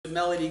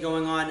melody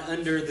going on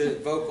under the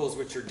vocals,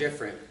 which are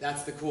different.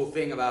 That's the cool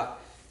thing about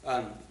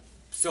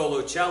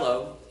solo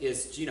cello,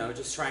 is, you know,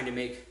 just trying to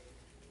make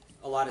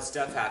a lot of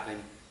stuff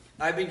happen.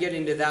 I've been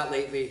getting to that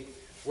lately,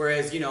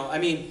 whereas, you know, I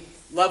mean,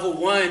 level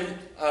one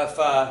of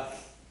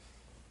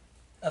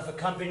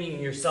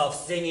accompanying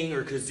yourself singing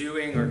or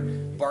kazooing or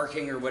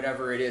barking or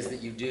whatever it is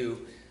that you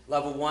do,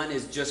 level one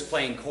is just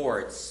playing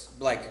chords,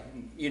 like,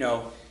 you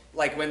know,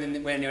 like when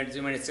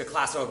it's a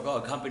classical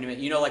accompaniment,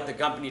 you know, like the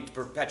accompanied to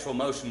perpetual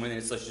motion, when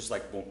it's just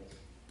like boom,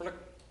 blick,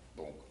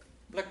 boom,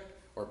 blick,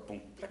 or boom,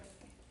 blick,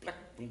 blick,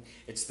 boom.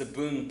 It's the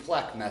boom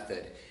pleck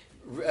method.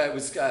 It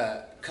was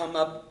come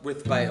up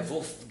with by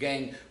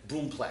Wolfgang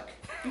Boomplek,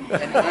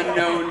 an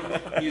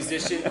unknown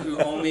musician who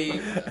only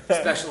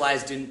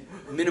specialized in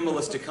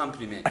minimalist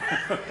accompaniment,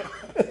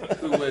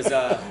 who was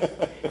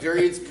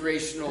very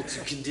inspirational to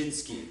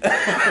Kandinsky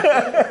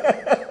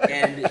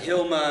and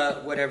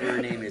Hilma, whatever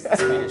her name is, the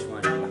Swedish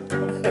one.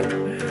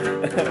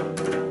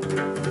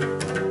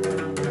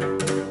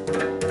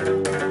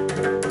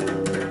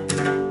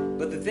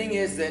 But the thing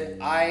is that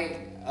I,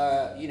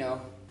 you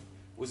know,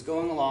 was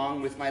going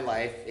along with my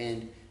life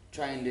and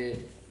trying to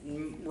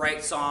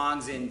write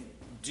songs and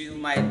do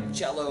my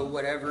cello,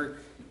 whatever,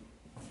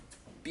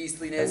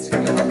 beastliness,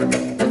 and, you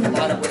know, a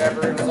lot of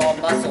whatever. It was all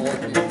muscle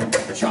and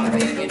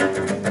chopping and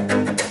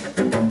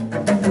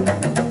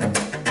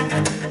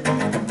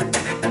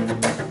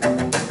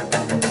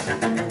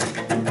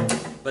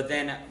but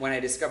then when I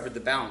discovered the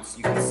bounce,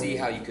 you can see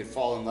how you could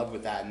fall in love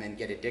with that and then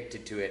get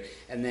addicted to it,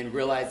 and then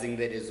realizing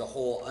that it's a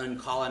whole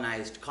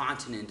uncolonized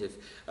continent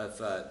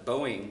of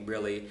bowing,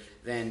 really,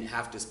 then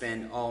have to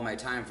spend all my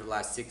time for the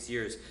last 6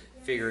 years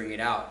figuring it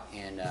out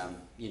and,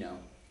 you know,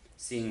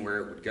 seeing where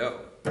it would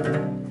go,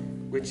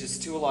 which is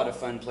to a lot of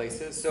fun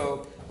places.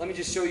 So let me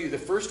just show you the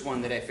first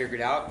one that I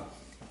figured out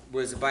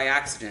was by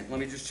accident. Let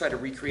me just try to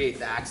recreate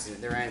the accident.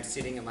 There I am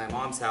sitting at my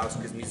mom's house,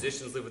 because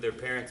musicians live with their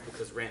parents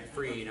because rent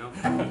free, you know?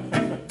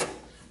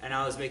 And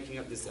I was making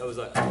up this, I was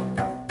like,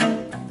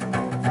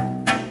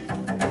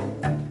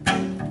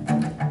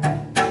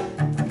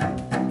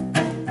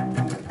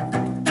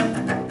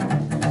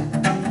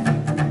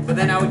 but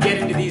then I would get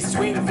into these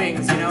swing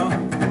things, you know?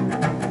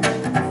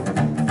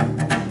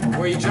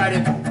 Where you try to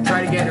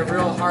get a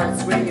real hard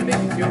swing and make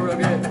it feel real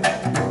good.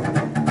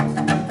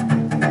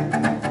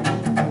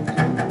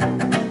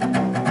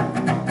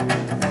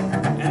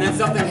 And then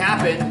something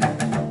happened,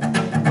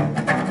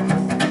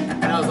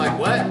 and I was like,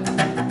 what?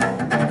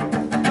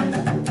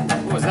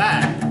 What was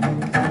that?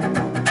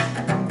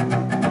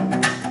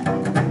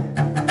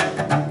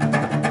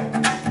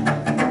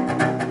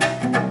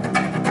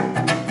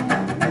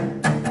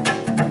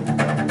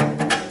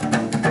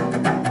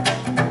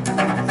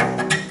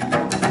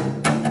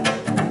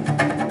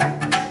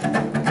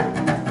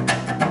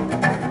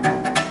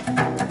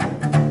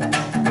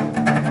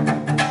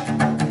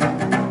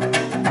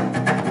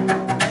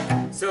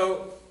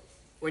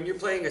 When you're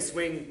playing a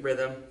swing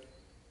rhythm,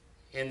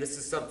 and this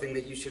is something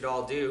that you should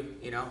all do,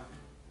 you know,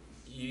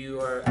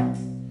 you're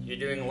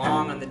doing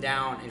long on the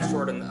down and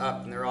short on the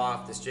up, and they're all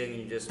off the string,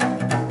 and you just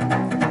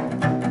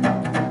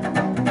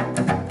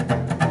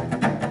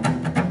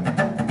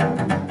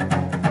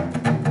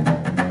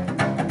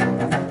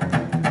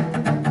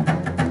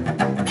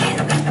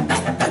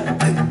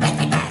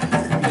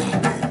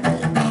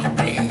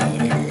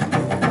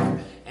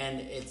and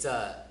it's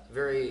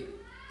very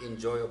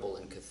enjoyable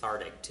and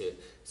cathartic to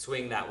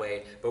swing that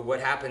way. But what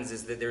happens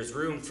is that there's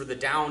room for the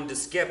down to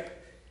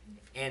skip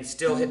and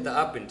still hit the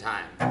up in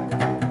time.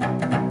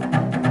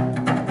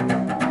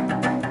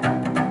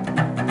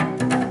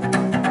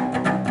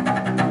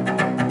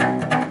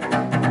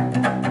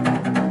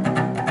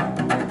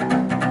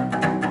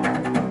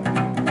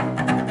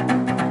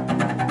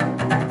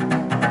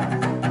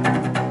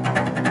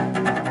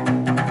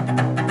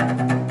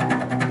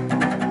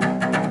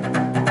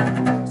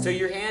 So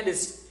your hand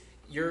is,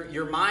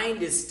 your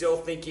mind is still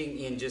thinking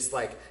in just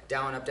like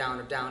down, up, down,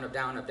 up, down, up,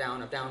 down, up,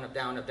 down, up, down, up,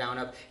 down, up, down,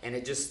 up, and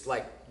it just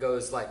like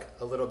goes like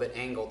a little bit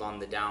angled on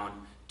the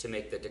down to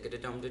make the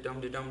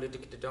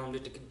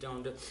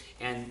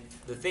and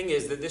the thing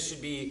is that this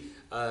should be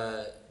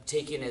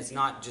taken as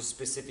not just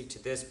specific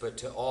to this, but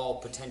to all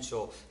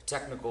potential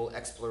technical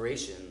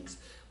explorations,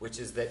 which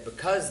is that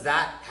because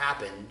that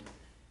happened,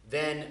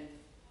 then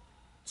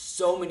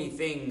so many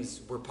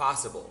things were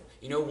possible.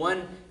 You know,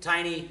 one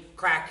tiny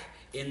crack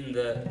in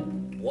the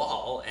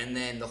wall, and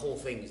then the whole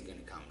thing is going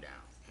to come down.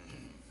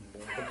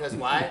 Because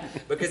why?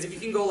 Because if you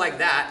can go like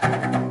that,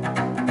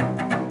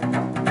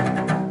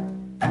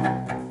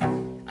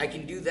 I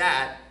can do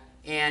that,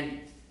 and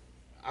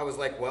I was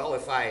like, well,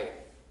 if I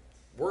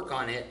work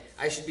on it,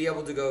 I should be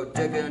able to go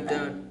dun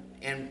dun,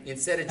 and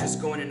instead of just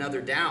going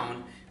another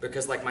down,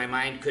 because like my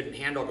mind couldn't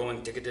handle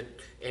going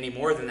any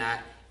more than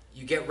that,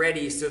 you get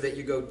ready so that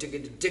you go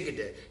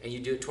and you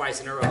do it twice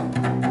in a row.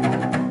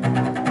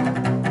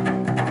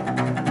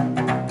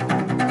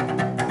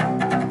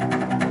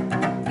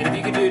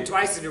 Do it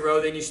twice in a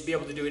row, then you should be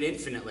able to do it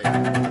infinitely.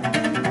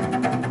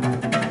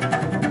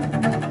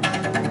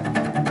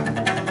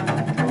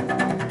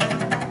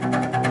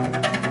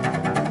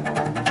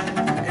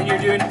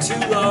 you're doing 2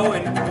 low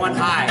and 1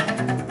 high.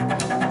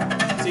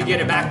 So you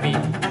get a backbeat.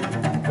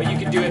 But you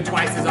can do it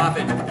twice as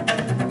often.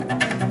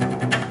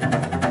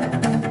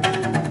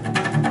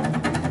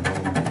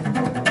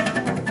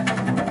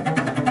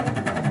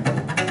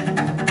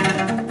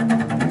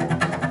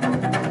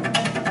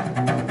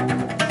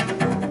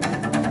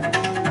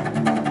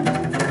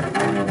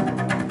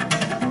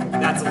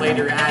 That's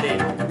later added.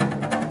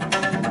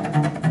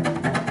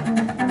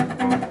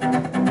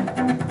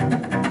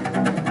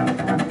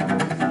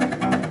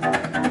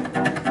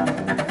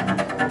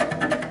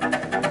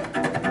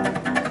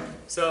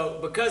 So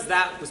because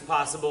that was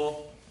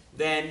possible,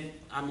 then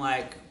I'm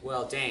like,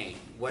 well, dang,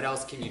 what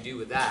else can you do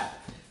with that?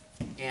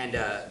 And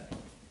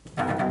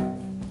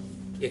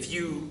if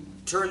you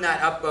turn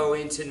that up bow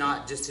into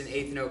not just an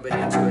 8th note, but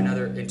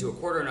into a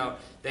quarter note,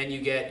 then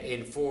you get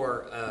in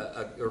 4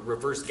 a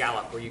reverse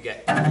gallop where you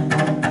get.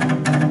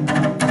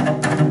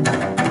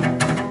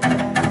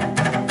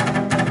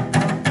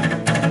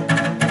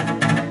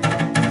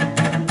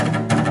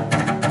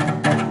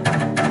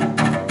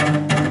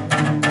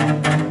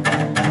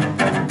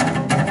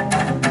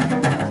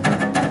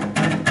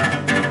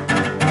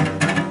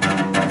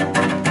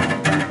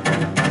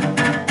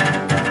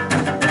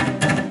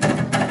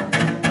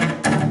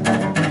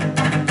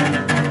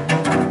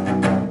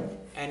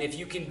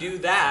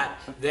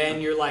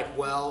 Then you're like,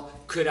 well,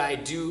 could I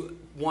do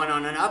one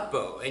on an up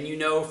bow? And you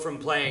know from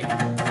playing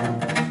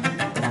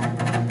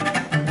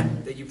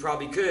that you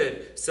probably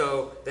could.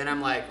 So then I'm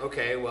like,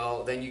 okay,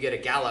 well, then you get a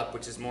gallop,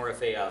 which is more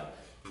of a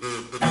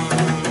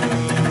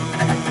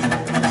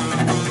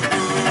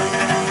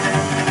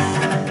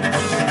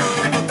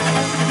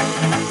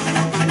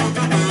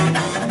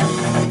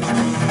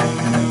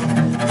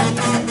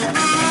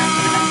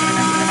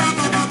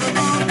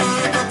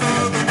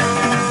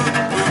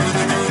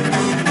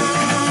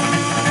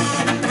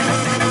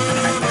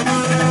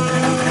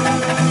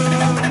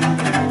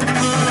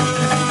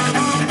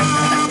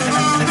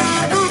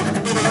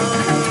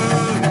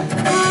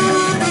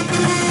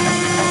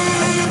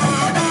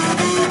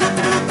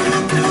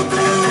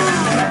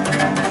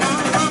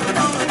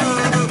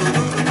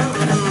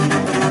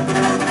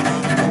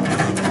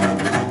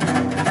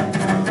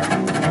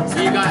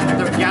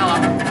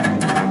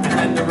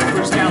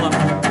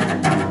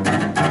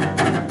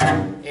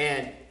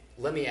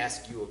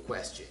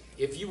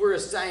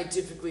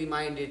scientifically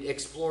minded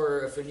explorer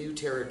of a new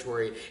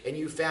territory, and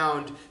you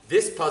found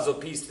this puzzle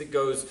piece that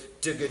goes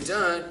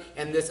dun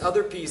and this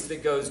other piece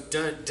that goes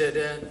dun dun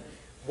dun,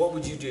 what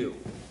would you do?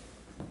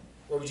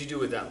 What would you do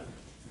with them?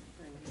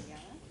 Bring them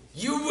together.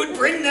 You would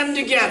bring them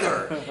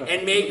together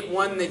and make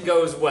one that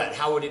goes what?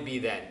 How would it be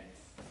then?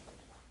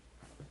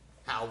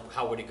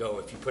 How would it go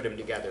if you put them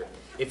together?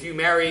 If you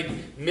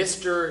married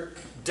Mr.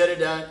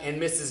 Da-da-da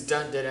and Mrs.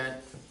 Dun-da-da,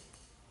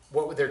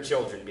 what would their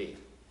children be?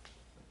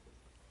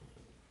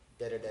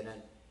 Da-da-da-da,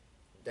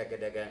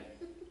 da-ga-da-ga.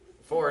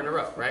 4 in a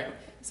row, right?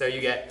 So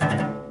you get,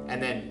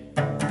 and then,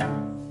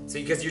 so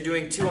because you're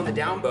doing 2 on the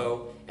down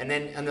bow, and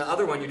then on the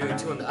other one you're doing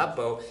 2 on the up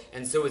bow,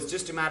 and so it's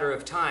just a matter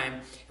of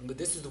time. But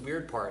this is the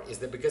weird part, is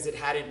that because it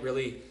hadn't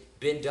really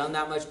been done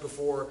that much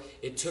before,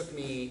 it took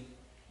me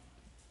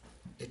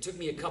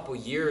a couple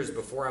years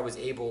before I was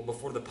able,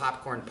 before the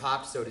popcorn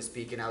popped, so to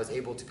speak, and I was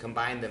able to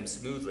combine them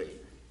smoothly.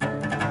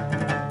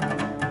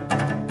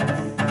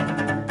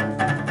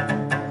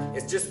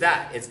 It's just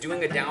that. It's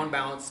doing a down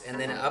bounce and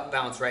then an up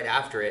bounce right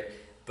after it,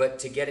 but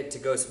to get it to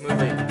go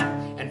smoothly.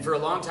 And for a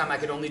long time I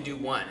could only do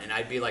one, and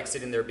I'd be like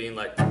sitting there being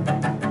like,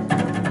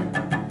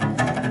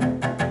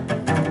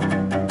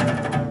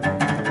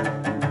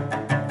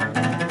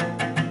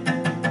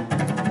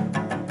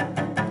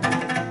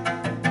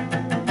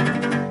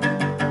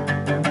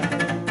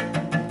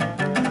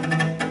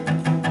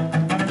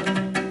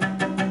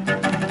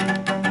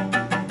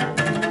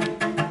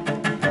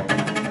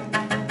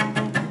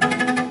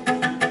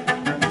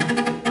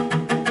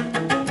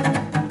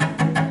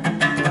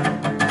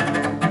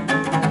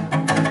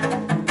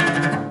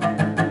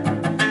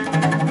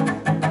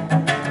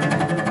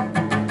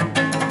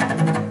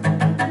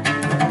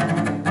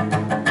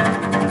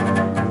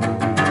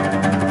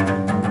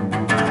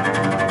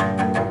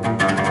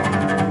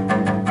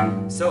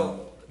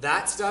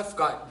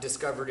 got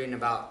discovered in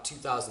about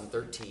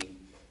 2013,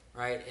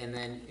 right? And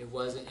then it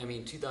wasn't,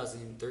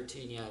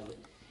 2013, yeah.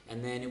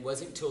 And then it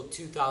wasn't until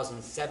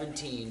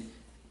 2017,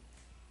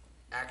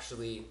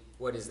 actually,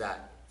 what is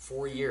that?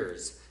 4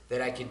 years,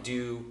 that I could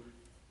do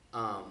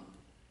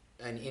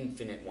an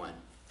infinite one,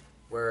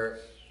 where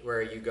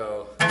you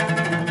go.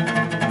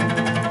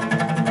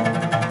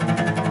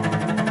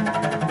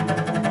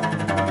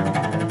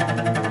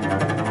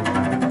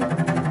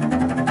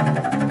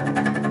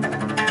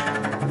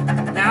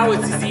 Now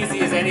it's as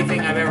easy as anything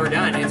I've ever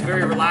done. It's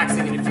very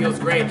relaxing and it feels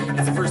great.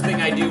 It's the first thing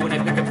I do when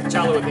I pick up the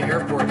cello at the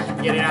airport.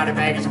 Get it out of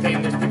baggage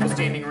claim. There's people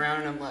standing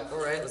around and I'm like,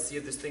 all right, let's see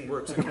if this thing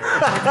works. Okay.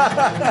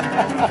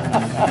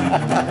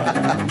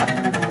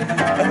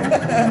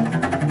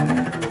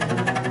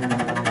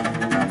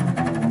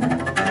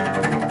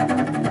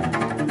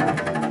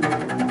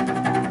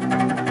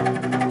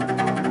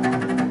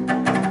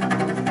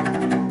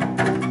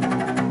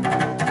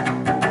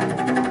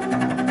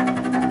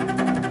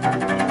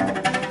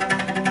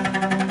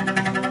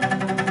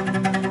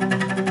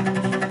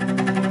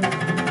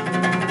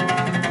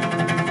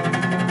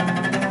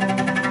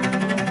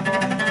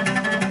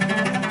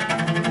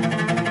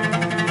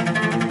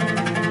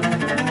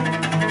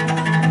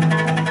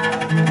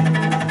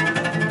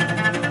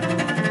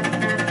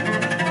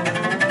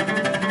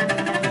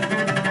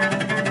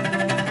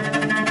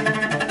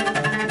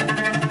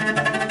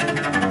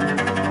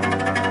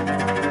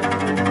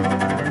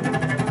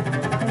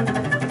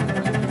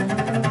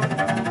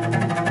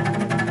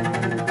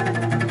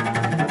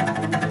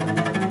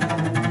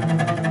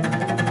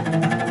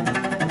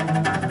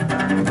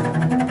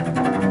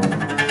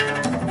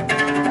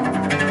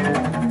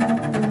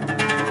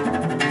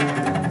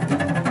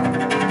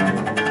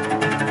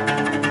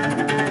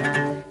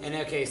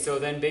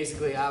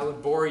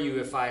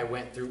 if I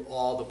went through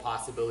all the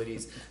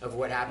possibilities of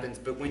what happens.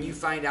 But when you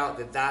find out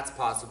that that's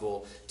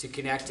possible to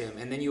connect him,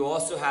 and then you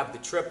also have the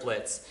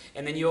triplets,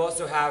 and then you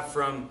also have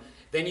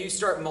then you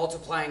start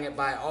multiplying it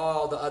by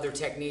all the other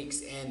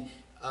techniques and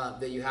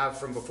that you have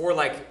from before,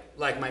 like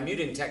my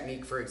muting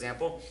technique, for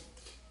example,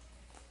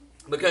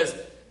 because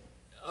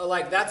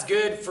like that's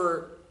good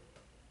for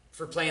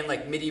playing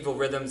like medieval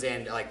rhythms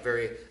and like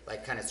very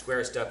like kind of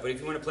square stuff. But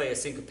if you want to play a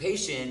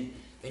syncopation,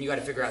 then you got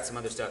to figure out some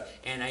other stuff.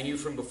 And I knew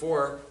from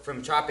before,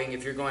 from chopping,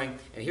 if you're going,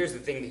 and here's the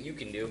thing that you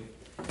can do.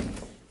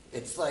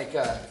 It's like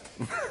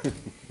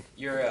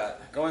you're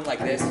going like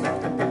this,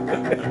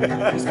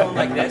 just going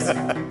like this,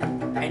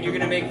 and you're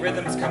gonna make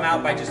rhythms come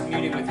out by just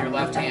muting with your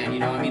left hand. You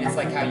know, I mean, it's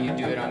like how you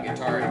do it on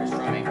guitar if you're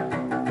strumming.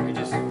 You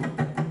just.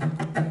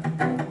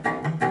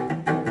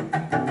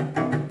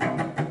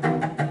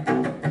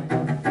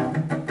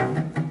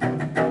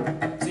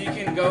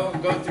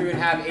 Go through and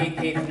have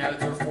eighth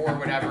notes or 4 or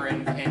whatever,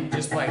 and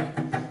just like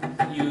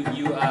you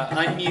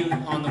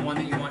unmute on the one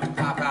that you want to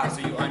pop out.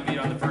 So you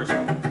unmute on the first,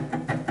 and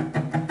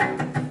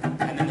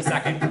then the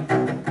second,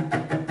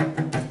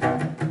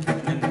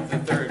 and then the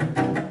third,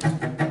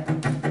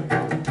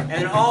 and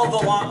then all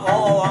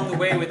along the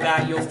way with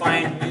that, you'll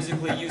find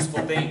musically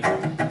useful things.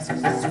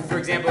 So, for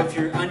example, if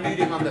you're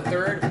unmuting on the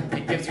third,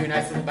 it gives you a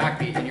nice little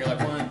backbeat, and you're like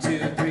 1,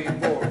 2, 3,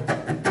 4.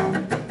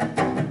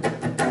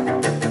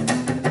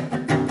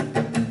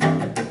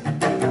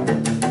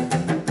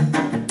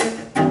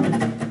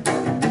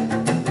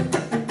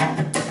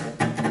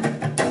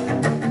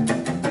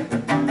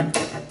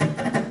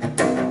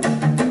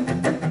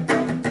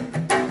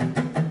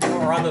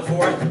 The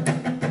fourth.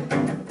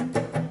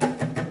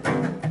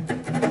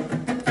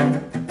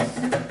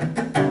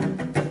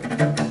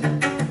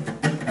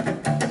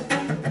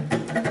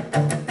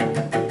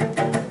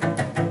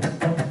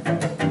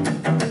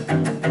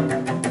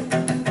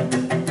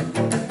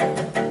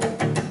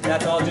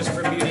 That's all just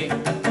for muting.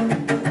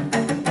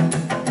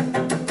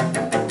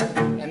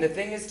 And the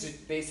thing is to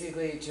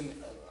basically,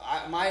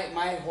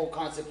 my whole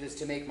concept is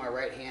to make my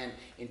right hand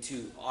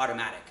into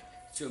automatic.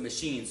 To a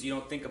machine, so you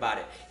don't think about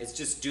it. It's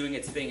just doing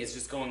its thing. It's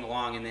just going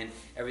along, and then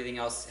everything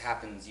else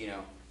happens, you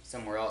know,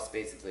 somewhere else,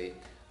 basically.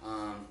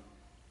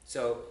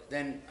 So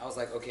then I was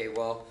like, okay,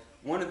 well,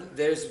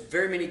 there's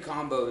very many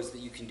combos that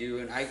you can do,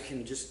 and I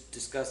can just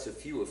discuss a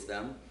few of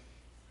them.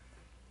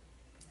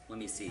 Let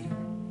me see.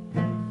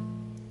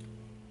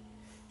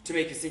 To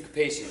make a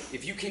syncopation,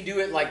 if you can do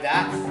it like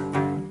that,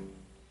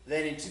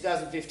 then in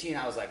 2015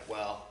 I was like,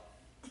 well,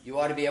 you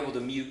ought to be able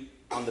to mute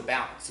on the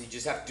bounce. So you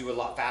just have to do it a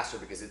lot faster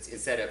because it's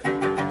instead of you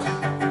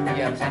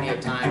have plenty of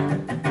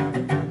time,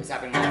 it's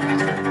happening a lot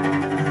faster.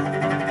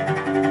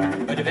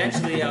 But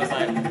eventually I was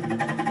like,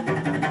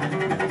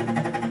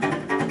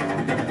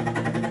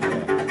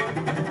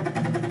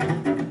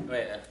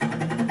 wait.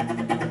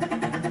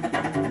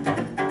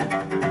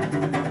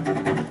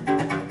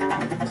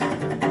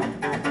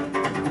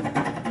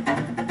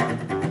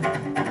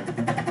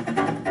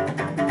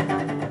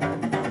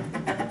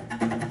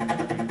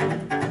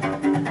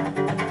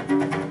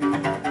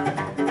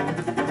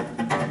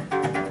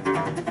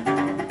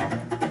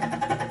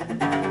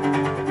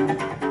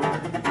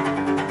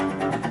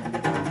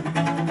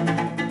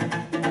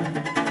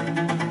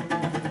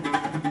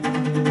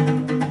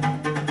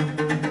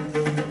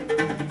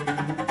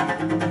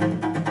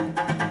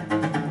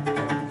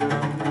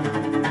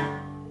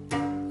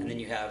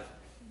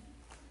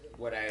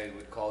 What I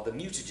would call the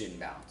mutagen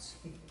bounce.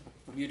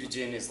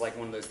 Mutagen is like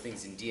one of those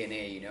things in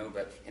DNA, you know,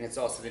 and it's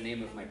also the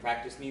name of my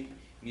practice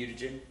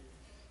mutagen,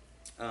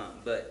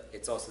 but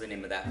it's also the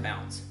name of that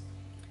bounce.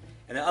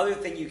 And the other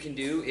thing you can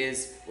do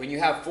is when you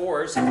have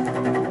 4s,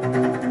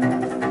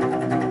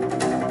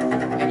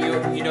 and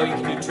you know you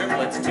can do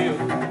triplets too.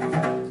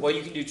 Well,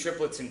 you can do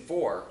triplets in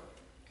 4,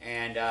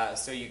 and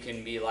so you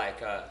can be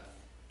like,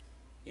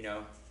 you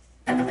know.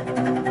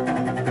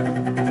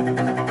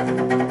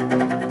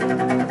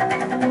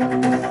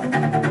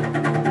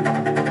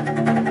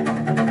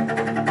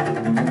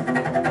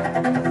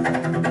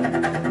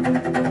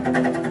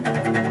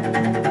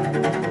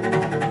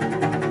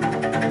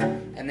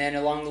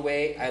 Along the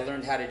way, I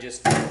learned how to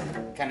just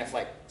kind of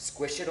like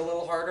squish it a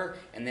little harder,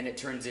 and then it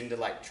turns into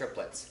like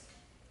triplets.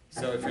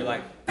 So if you're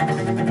like,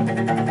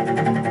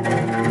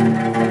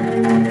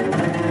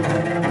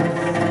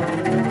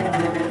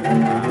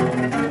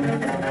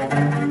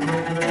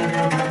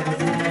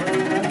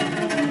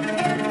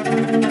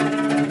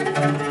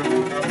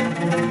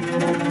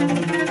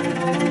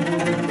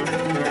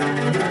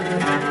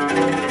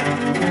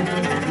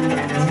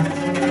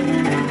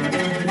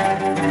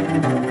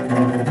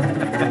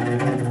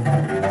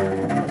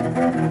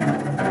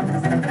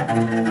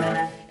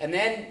 and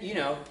then, you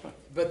know,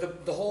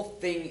 but the whole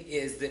thing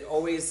is that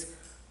always,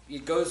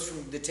 it goes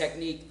from the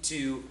technique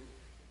to,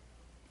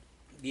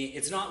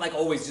 it's not like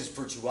always just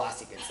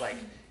virtuosic. It's like,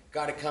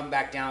 got to come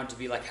back down to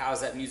be like, how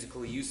is that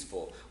musically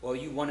useful? Well,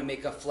 you want to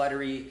make a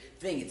fluttery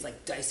thing. It's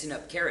like dicing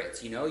up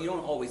carrots, you know? You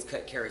don't always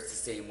cut carrots the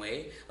same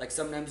way. Like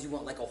sometimes you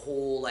want like a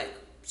whole like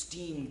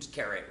steamed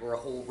carrot or a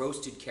whole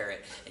roasted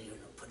carrot, and you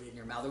put it in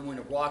your mouth, or when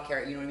a raw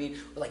carrot, you know what I mean?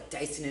 Or like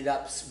dicing it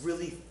up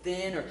really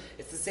thin, or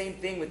it's the same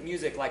thing with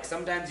music. Like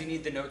sometimes you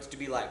need the notes to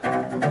be like. But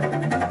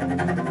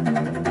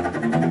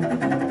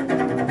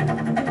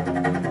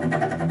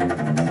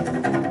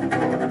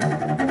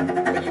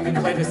you can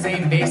play the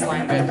same bass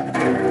line with.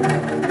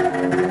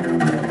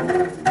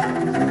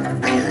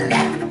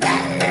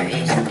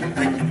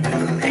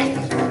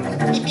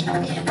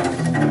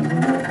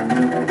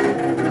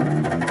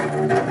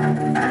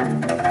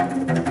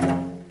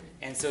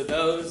 And so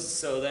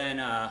then,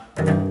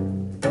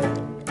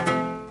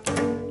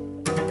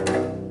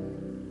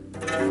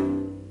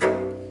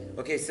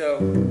 okay, so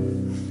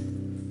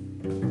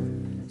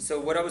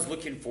what I was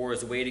looking for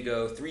is a way to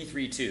go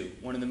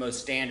 3-3-2, one of the most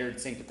standard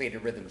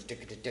syncopated rhythms,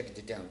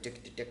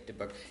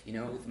 you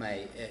know, with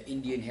my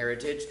Indian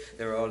heritage,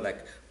 they're all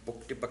like,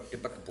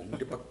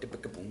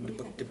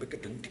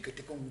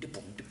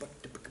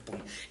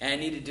 and I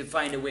needed to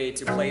find a way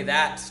to play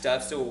that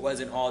stuff so it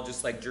wasn't all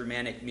just like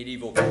Germanic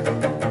medieval.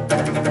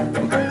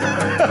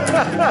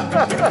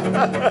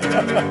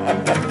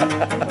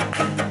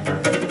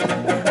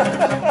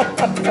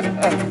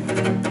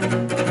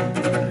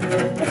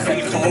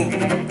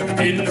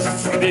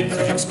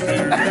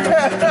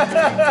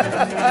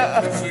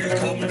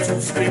 Willkommen zu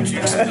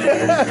Fredericksburg.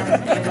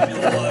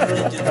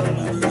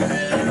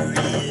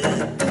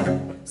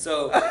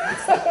 So,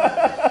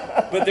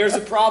 but there's a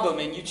problem,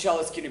 and you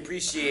cellists can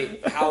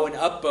appreciate how an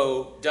up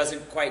bow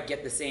doesn't quite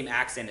get the same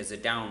accent as a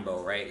down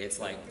bow, right? It's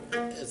like,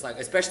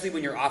 especially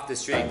when you're off the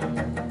string,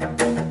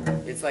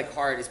 it's like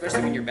hard,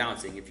 especially when you're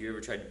bouncing. If you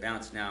ever tried to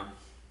bounce now,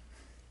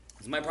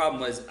 so my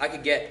problem was I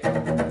could get.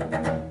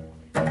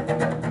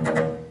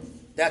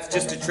 That's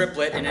just a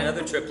triplet and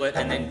another triplet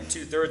and then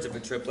 2/3 of a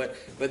triplet.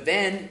 But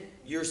then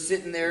you're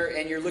sitting there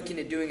and you're looking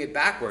at doing it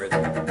backwards.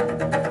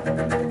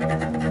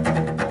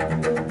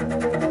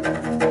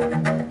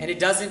 And it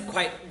doesn't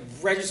quite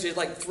register, it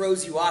like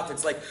throws you off.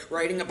 It's like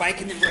riding a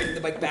bike and then riding the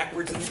bike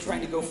backwards and then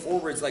trying to go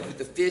forwards, like with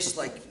the fish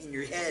like in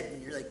your head,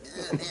 and you're like,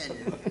 oh man,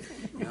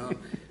 you know.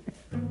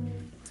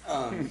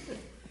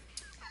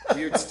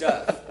 Weird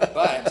stuff.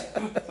 But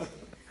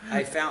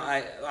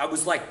I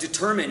was like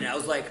determined. I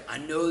was like, I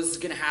know this is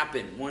gonna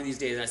happen one of these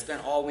days. And I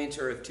spent all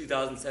winter of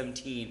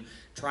 2017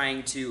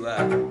 trying to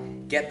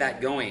get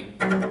that going.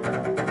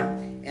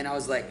 And I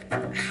was like,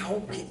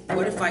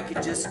 what if I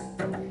could just,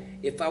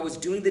 if I was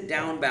doing the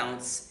down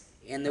bounce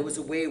and there was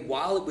a way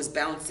while it was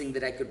bouncing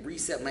that I could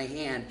reset my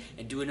hand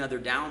and do another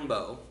down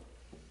bow.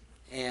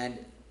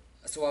 And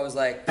so I was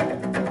like,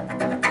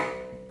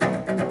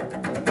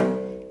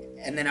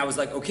 and then I was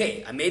like,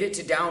 okay, I made it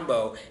to down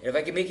bow. And if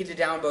I could make it to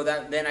down bow,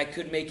 then I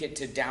could make it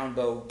to down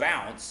bow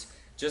bounce,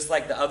 just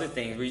like the other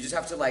things, where you just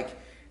have to like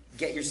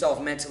get yourself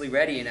mentally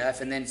ready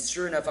enough. And then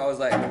sure enough, I was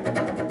like,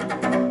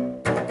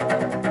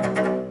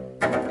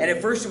 and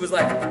at first it was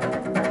like,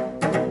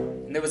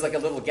 and there was like a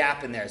little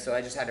gap in there. So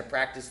I just had to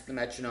practice the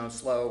metronome,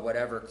 slow,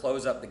 whatever,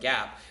 close up the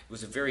gap. It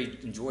was a very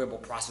enjoyable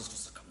process.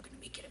 Just like, I'm gonna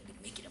make it, I'm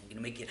gonna make it, I'm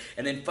gonna make it.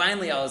 And then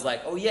finally I was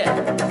like, oh yeah.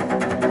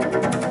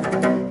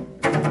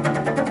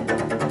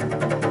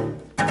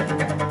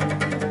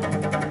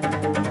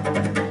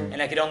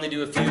 I could only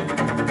do a few.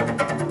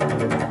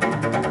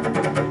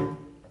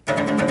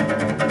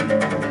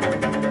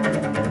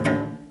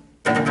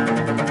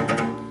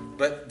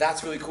 But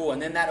that's really cool.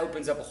 And then that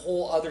opens up a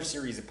whole other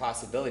series of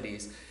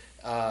possibilities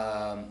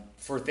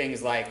for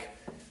things like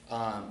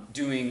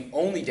doing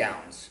only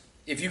downs.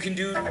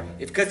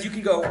 Because you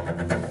can go,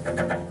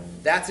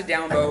 that's a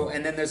down bow,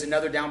 and then there's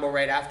another down bow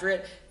right after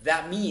it.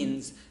 That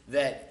means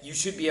that you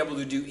should be able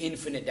to do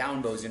infinite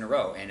down bows in a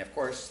row. And of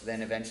course,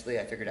 then eventually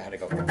I figured out how to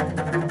go.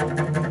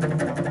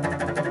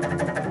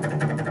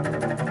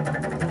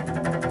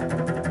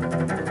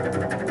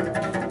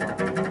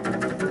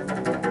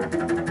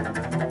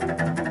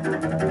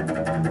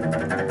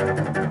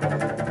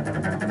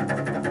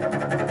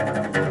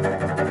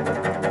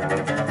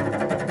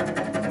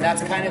 And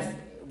that's kind of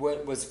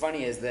what was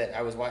funny is that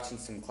I was watching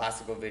some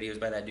classical videos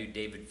by that dude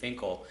David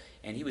Finkel,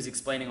 and he was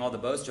explaining all the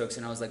bow strokes,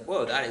 and I was like,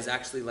 whoa, that is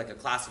actually like a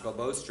classical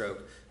bow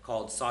stroke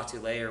called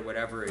sautilé or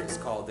whatever it's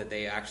called that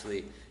they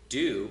actually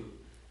do.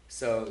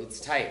 So it's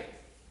tight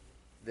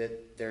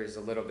that there's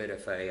a little bit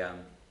of a,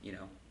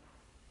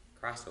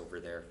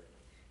 crossover there.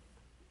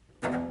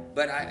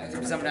 But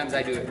sometimes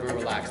I do it real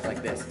relaxed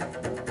like this.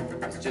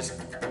 It's just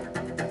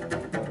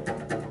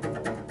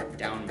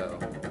down bow.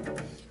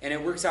 And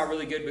it works out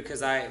really good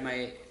because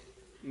my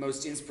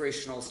most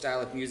inspirational style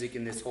of music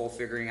in this whole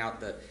figuring out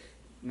the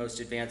most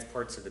advanced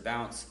parts of the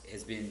bounce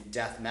has been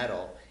death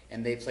metal,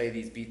 and they play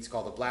these beats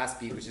called the blast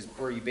beat, which is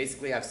where you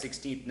basically have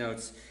 16th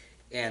notes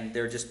and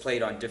they're just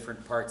played on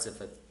different parts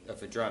of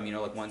a drum, you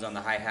know, like one's on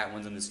the hi-hat,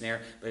 one's on the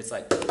snare, but it's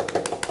like,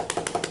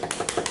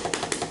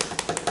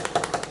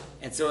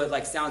 and so it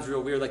like sounds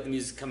real weird, like the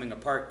music's coming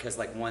apart because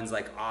like one's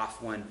like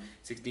off one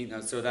 16th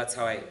note, so that's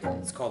how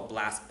it's called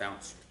blast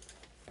bounce.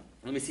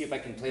 Let me see if I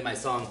can play my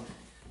song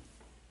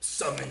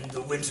Summon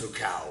the Winter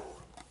Cow.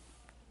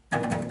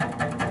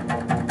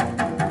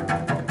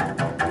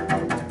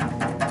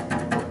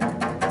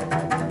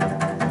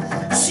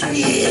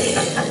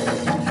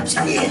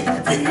 spin,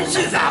 then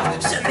je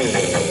vais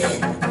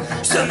semaine,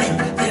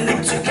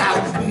 then to go.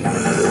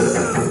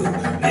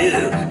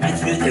 Met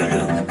through the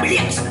loop,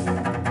 blitz,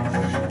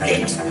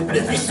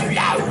 with this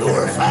loud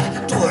Dorfa,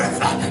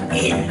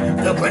 in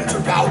the winter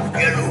round,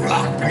 yellow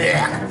rock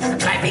black,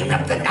 climbing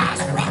up the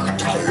last rock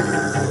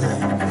tower,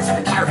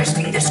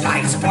 harvesting the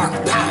sky spark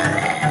power.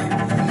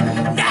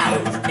 Now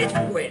it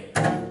will win.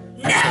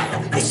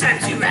 Now it's time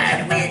to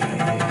add wind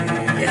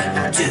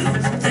to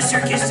the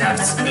circus of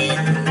spin.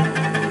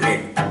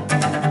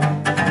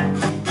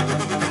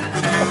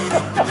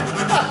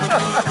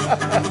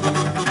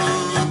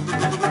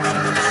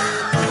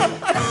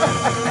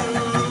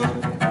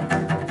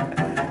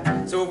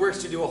 So it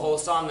works to do a whole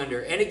song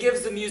under, and it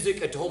gives the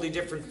music a totally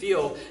different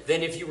feel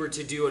than if you were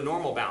to do a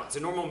normal bounce. A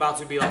normal bounce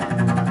would be like.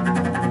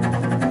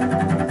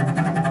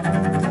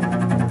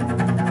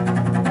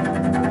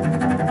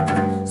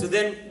 So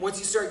then once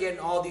you start getting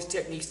all these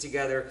techniques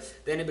together,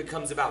 then it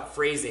becomes about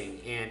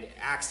phrasing and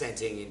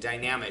accenting and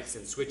dynamics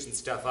and switching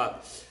stuff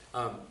up.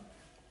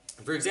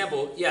 For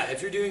example, yeah,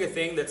 if you're doing a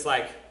thing that's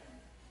like.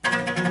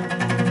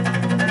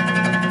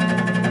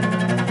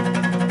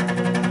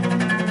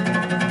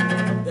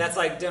 That's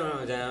like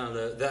down.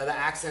 The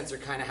accents are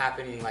kind of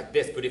happening like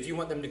this, but if you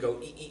want them to go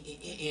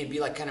and be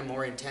like kind of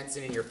more intense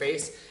and in your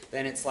face,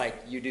 then it's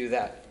like you do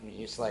that. And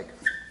you just like.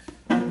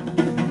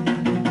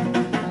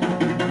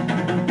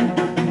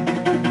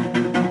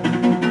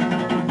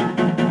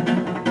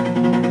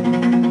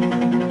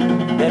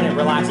 Then it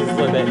relaxes a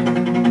little bit.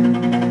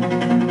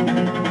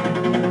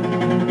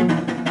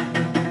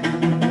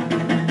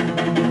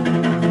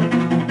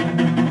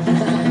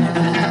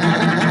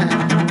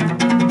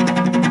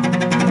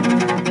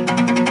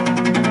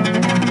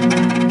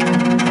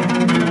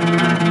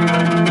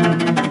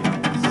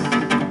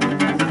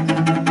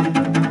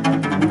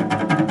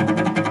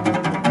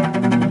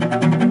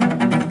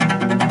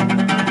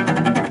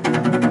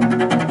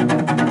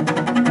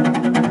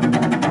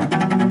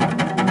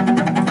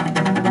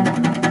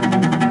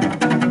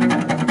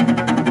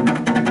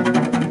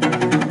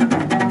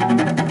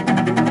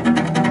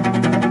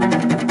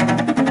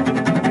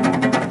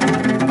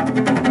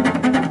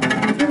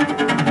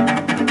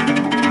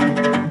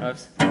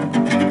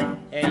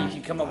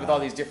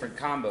 Different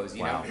combos,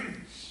 you know,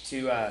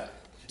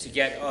 to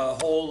get a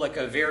whole like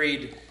a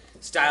varied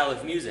style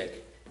of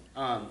music,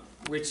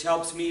 which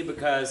helps me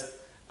because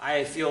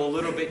I feel a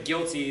little bit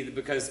guilty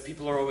because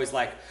people are always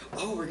like,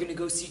 oh, we're gonna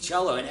go see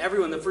cello, and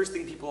everyone, the first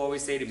thing people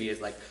always say to me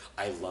is like,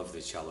 I love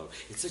the cello.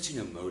 It's such an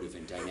emotive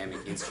and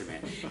dynamic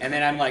instrument. And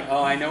then I'm like,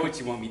 oh, I know what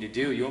you want me to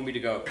do. You want me to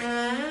go.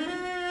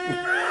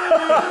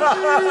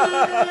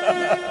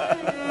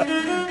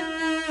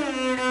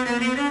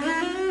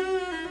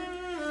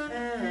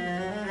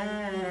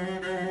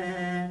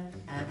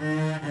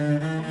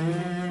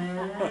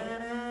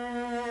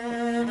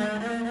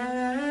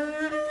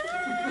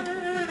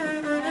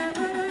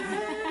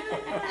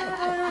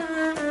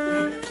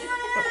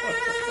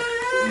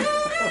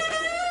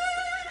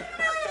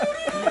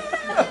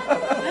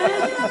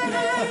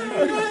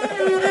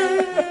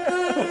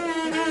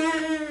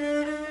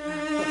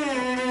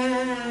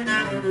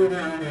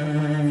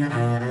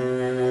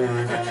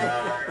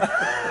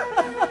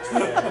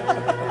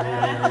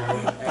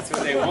 That's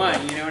what they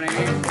want, you know what I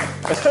mean?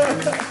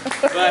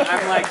 But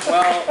I'm like,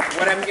 well,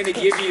 what I'm going to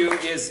give you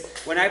is,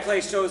 when I play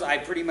shows, I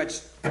pretty much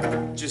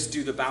just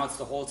do the bounce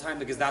the whole time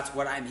because that's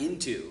what I'm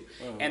into.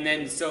 And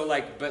then, so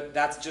like, but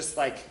that's just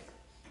like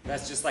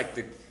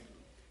the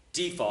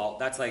default,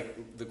 that's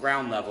like the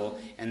ground level,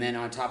 and then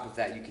on top of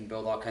that you can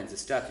build all kinds of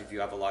stuff if you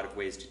have a lot of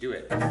ways to do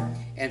it.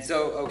 And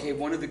so, okay,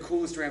 one of the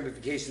coolest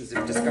ramifications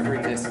of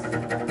discovering this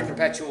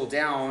perpetual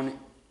down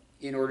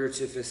in order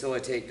to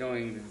facilitate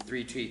going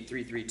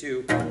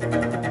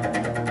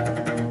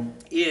 3-3-3-2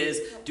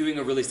 is doing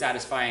a really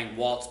satisfying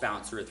waltz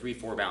bounce or a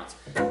 3-4 bounce.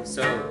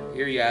 So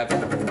here you have,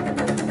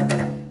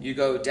 you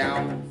go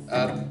down,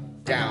 up,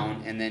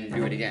 down, and then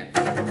do it again.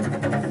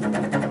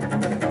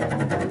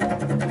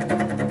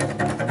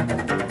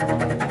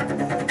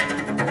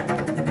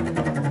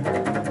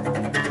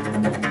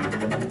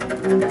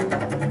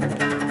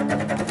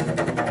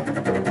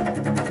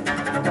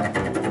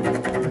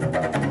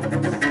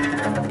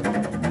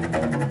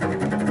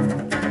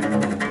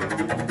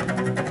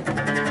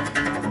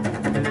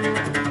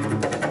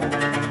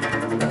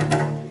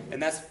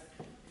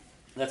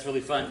 That's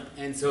really fun.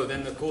 And so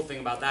then the cool thing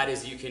about that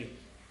is you can,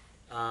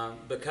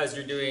 because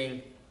you're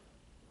doing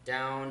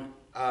down,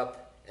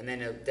 up, and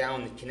then a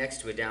down that connects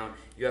to a down,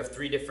 you have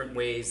 3 different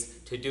ways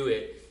to do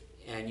it.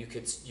 And you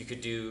could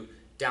do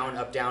down,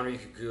 up, down, or you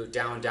could go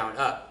down, down,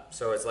 up.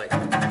 So it's like.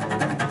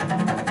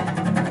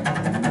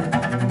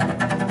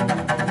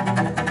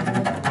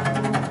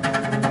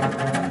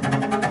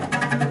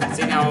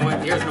 See now,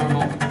 here's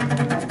normal.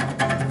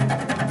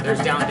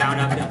 There's down, down,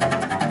 up, down.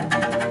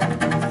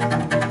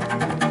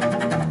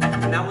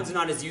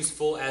 Not as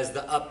useful as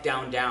the up,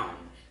 down, down.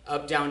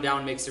 Up, down,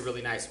 down makes a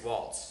really nice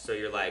waltz. So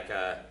you're like,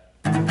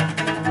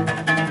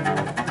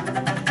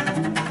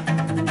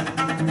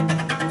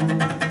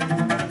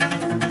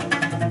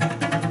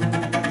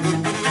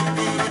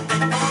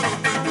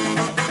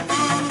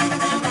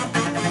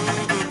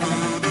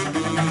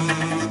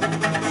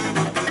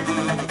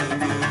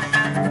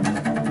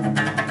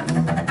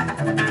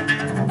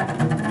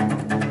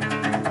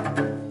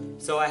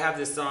 have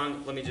this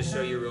song, let me just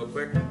show you real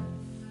quick,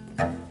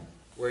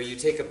 where you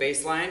take a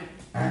bass line.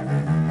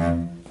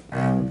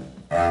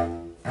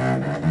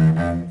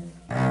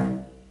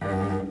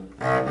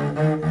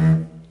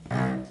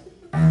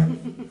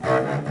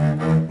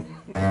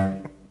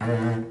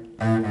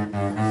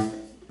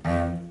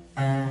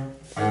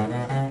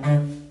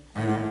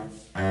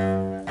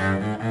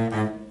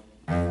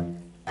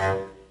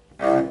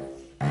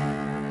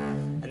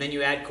 And then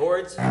you add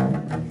chords.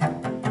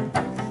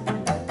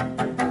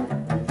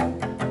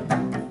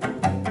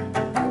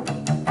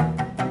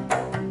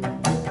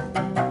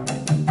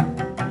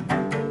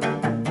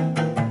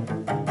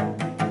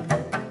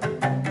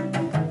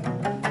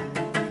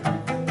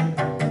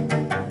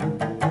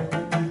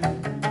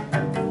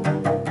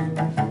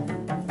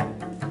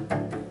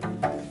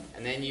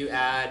 And then you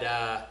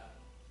add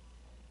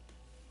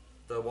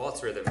the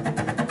waltz rhythm,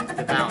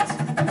 the bounce.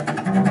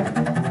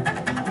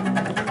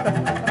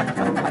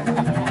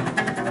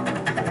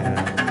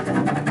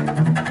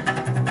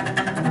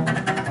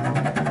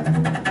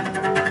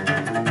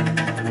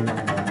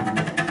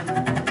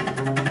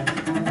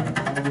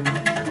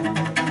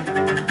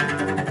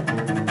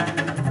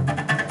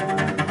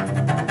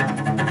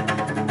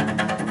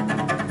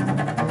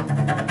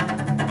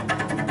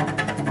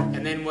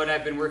 And then what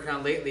I've been working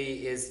on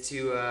lately is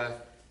to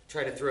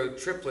try to throw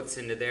triplets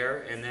into there,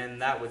 and then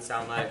that would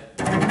sound like.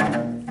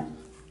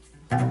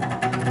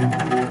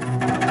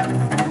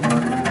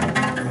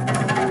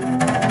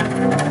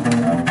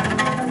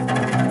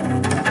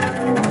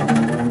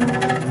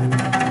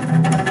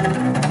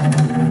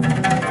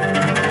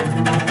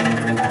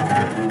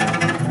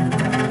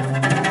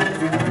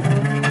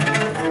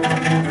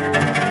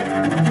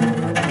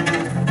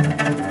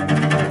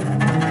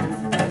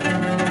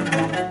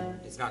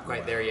 It's not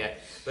quite there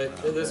yet, but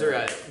those are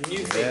new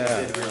things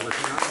that we're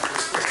working on.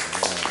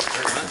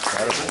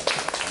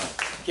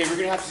 Okay, we're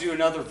gonna have to do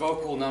another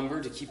vocal number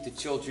to keep the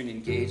children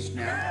engaged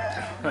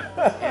now,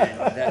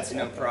 and that's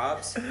no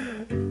props.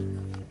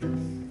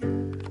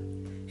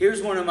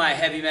 Here's one of my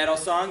heavy metal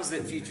songs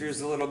that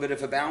features a little bit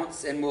of a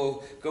bounce, and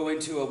we'll go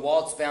into a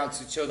waltz bounce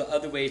to show the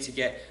other way to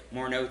get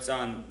more notes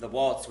on the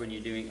waltz when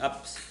you're doing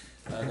ups.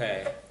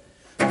 Okay.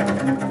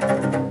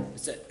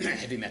 It's a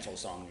heavy metal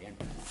song again.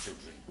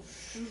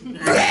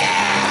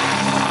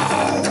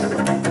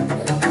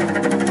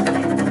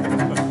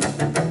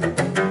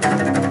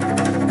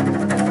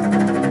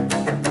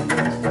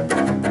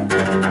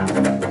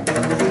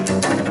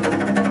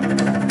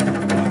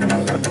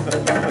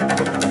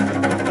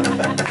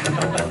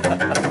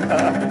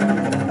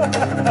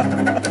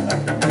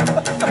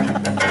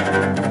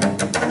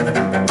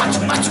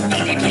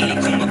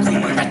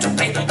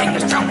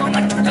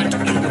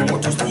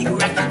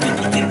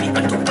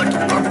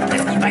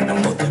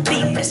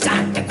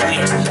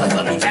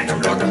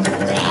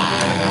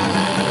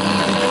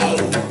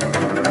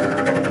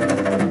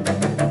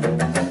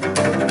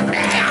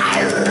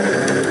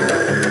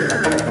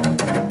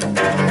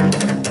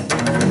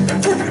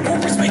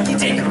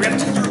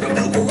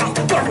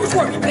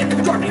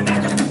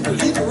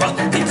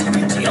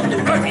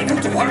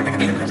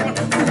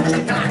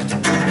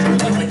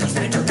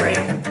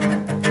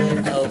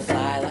 Oh,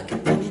 fly like a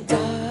baby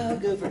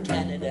dog over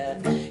Canada.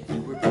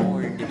 You were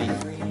born to be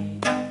free.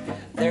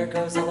 There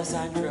goes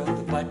Alessandro,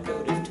 the butt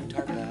goat of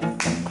Tutarpa.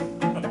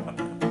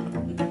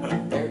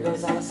 There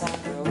goes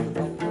Alessandro, the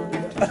butt goat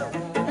of Tutarpa.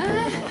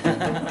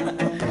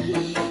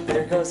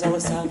 There goes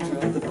Alessandro,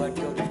 the butt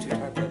goat of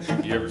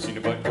Tutarpa. You ever seen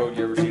a butt goat?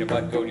 You ever seen a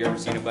butt goat? You ever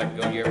seen a butt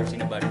goat? You ever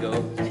seen a butt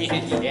goat?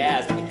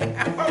 Yes.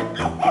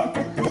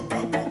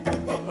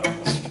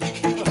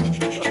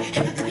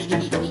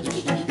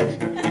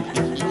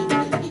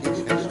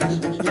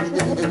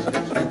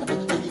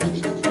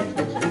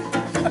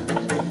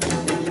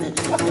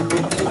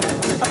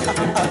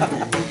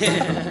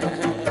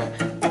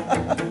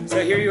 So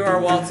here you are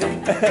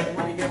waltzing.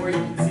 Let me get where you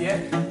can see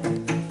it.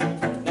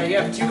 Now you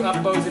have 2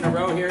 up bows in a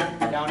row here.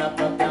 Down, up,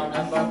 up, down,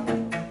 up, up.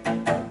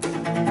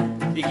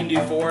 You can do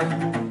 4.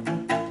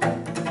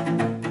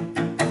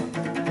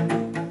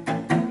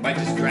 By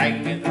just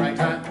dragging it at the right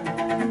time.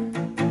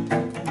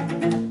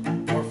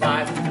 Or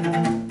 5.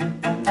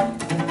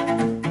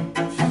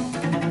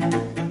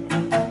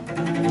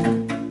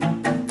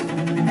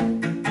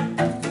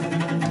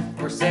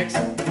 Or 6.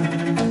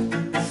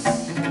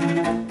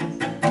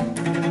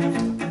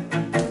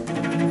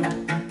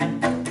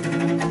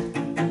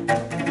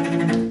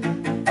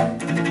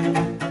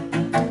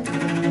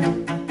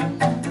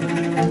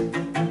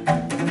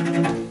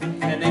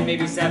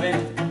 Maybe 7.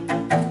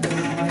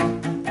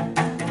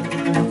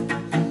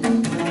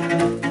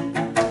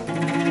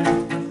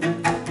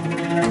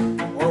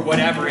 Or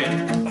whatever it.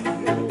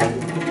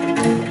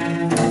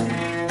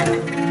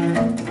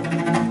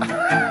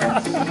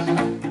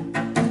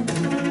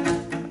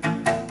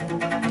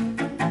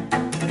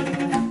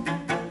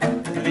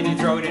 And then you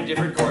throw in a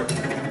different chord.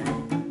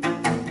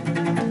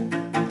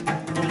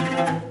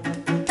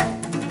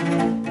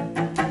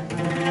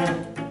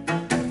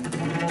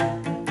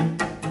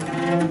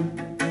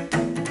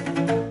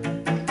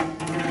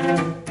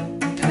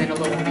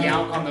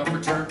 On the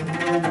return.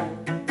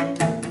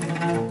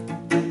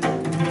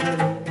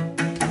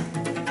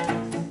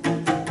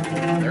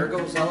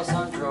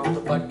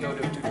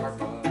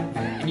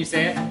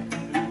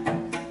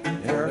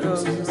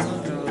 What?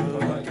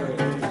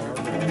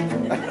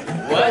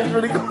 That's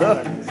pretty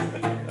close.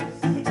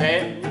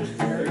 Say it.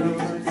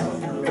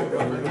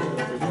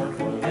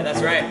 Yeah,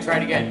 that's right. Try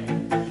it again.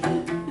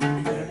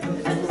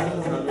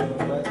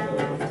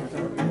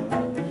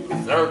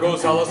 There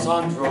goes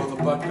Alessandro, the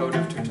butt goat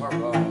of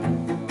Tutarba.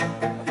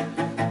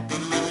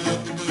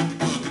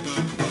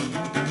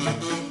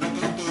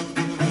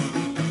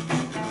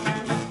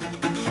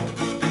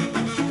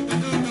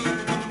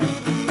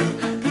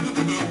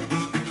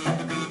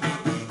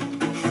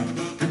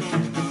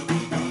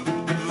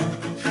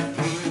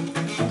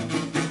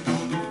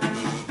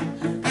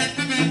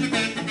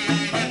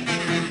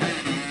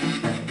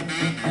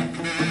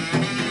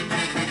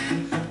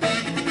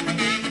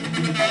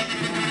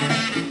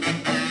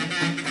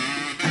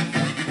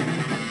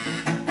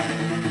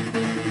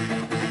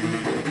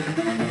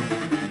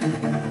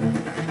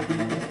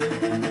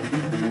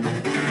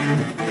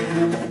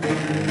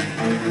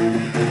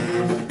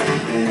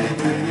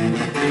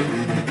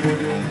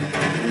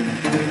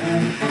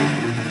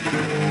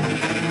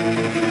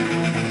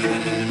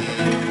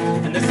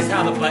 And this is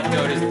how the butt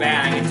goat is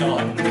bang. It's all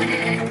like.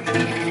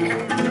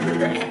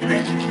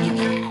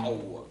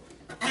 Ow.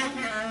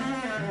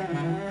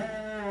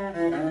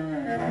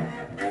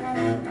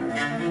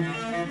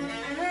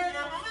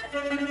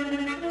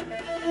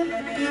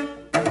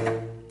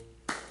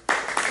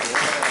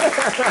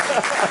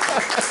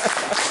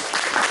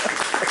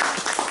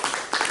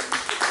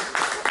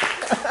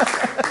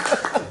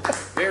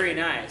 Very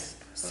nice.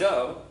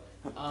 So,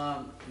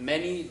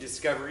 many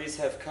discoveries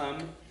have come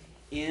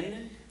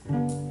in,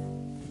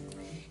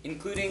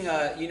 including,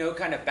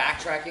 kind of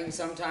backtracking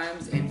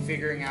sometimes and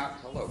figuring out,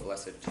 hello,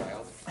 blessed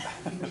child,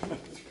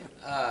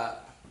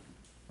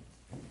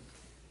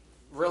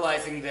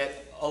 realizing that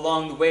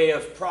along the way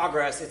of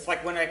progress, it's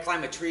like when I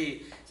climb a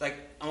tree, it's like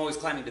I'm always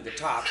climbing to the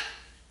top,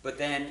 but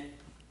then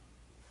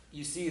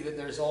you see that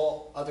there's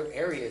all other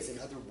areas and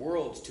other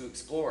worlds to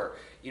explore.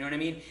 You know what I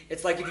mean?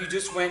 It's like if you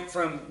just went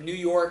from New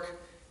York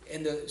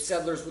and the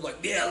settlers were like,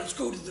 yeah, let's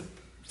go to the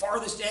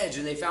farthest edge,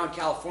 and they found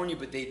California,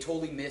 but they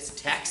totally missed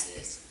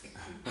Texas.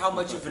 How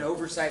much of an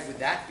oversight would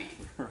that be?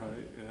 Right,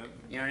 yeah.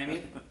 You know what I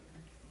mean?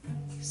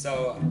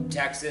 So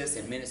Texas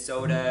and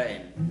Minnesota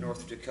and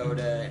North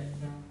Dakota and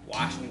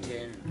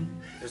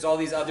Washington, there's all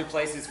these other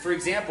places. For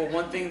example,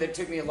 one thing that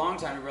took me a long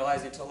time to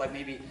realize until like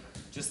maybe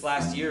just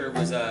last year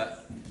was I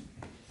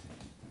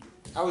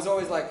was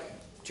always like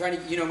trying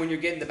to, when you're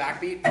getting the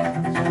backbeat,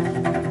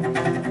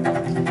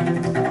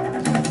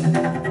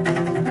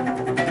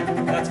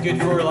 that's good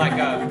for like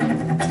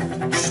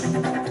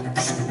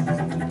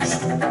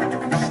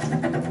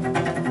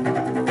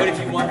but if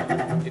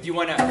you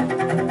want to,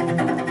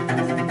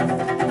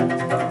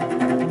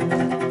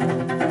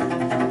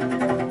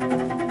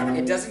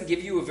 it doesn't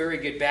give you a very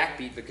good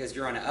backbeat because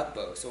you're on an up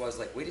bow. So I was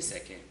like, wait a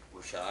second,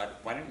 Rushad,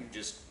 why don't you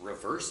just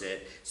reverse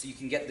it so you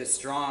can get the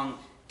strong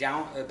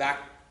down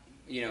back,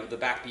 the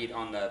backbeat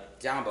on the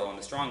down bow on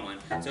the strong one.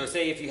 So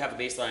say if you have a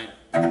bass line,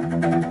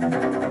 and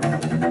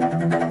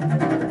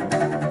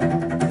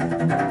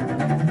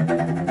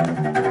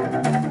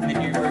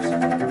then you reverse it.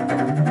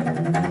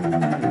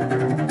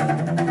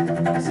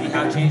 See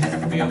how it changes the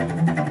feel?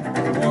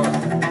 Or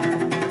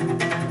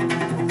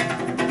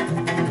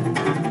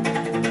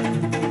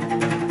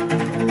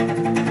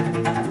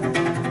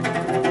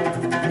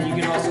and you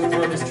can also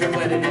throw this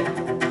triplet in it.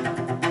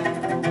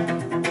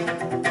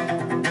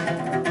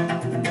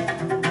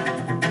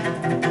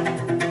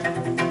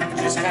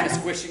 Kind of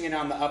squishing it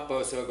on the up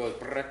bow so it goes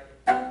brrr.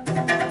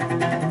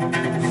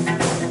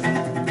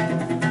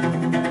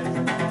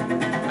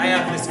 I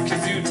have this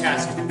kazoo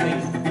test thing.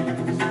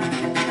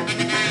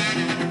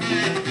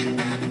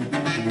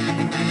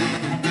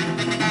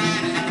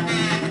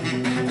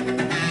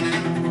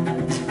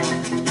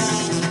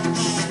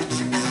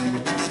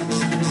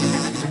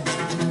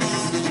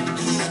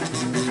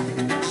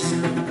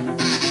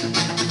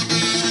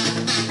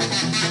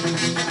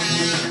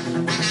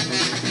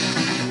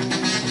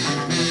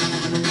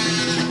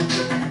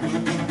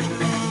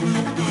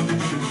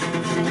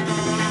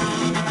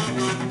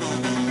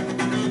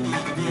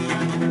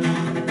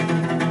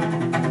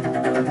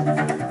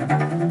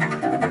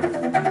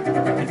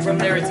 From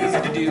there, it's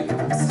easy to do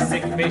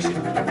syncopation.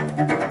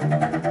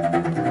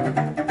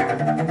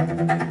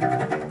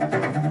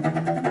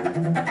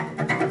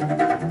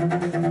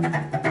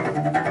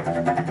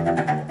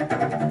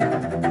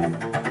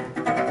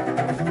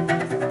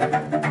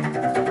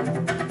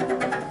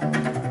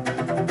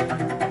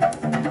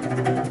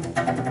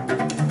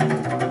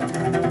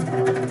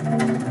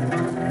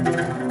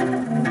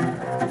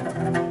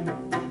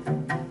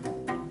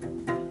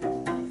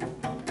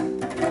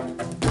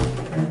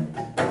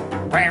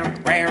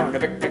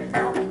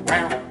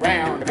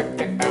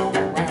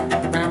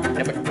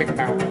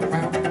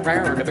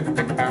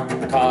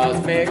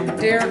 Cosmic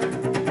deer,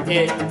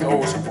 it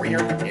goes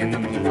weird in the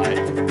moonlight.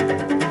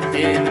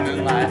 In the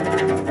moonlight,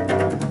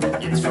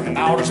 it's from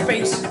outer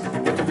space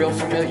with a real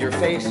familiar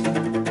face.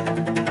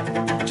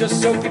 Just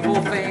so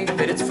people think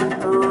that it's from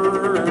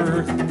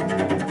Earth.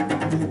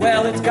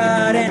 Well, it's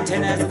got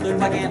antennas that look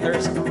like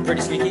antlers,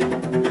 pretty sneaky.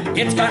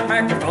 It's got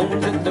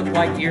microphones that look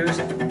like ears,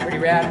 pretty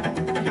rad.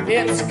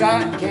 It's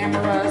got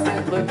cameras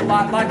that look a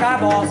lot like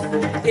eyeballs.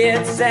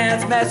 It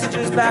sends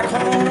messages back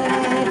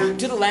home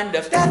to the land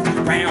of death.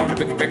 Round,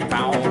 big, big,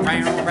 bow,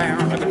 round,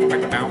 round, big,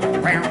 big, bow,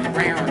 round,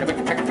 round,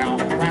 big, big, bow,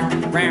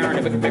 round,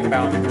 round, big, big,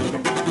 bow.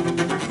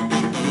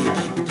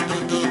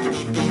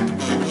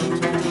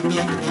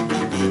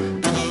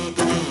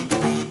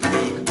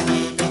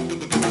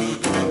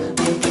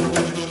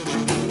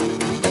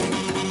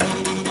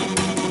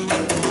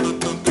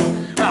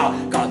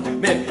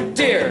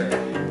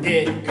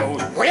 It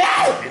goes in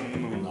the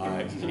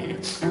moonlight,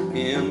 in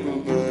the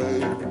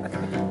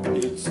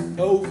moonlight. It's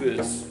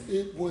Elvis.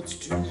 It wants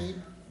to eat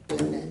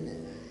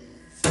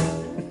bananas.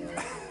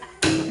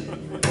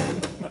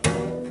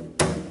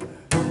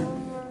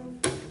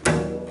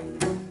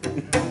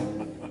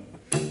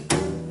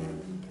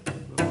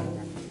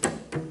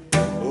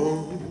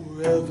 Oh,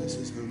 Elvis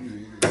is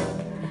hungry.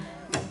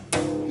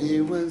 He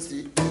wants to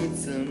eat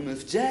some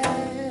of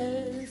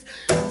jazz.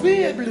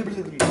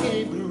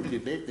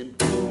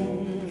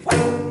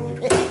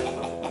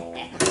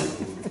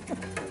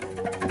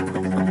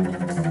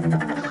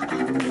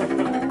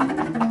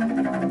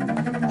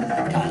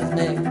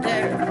 Cosmic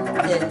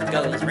terror, it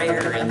goes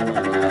rare in the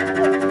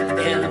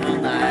moonlight, in the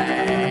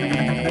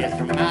moonlight.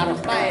 From outer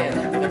space,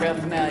 with a real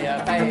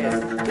familiar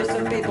face. Just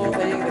some people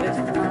think that it's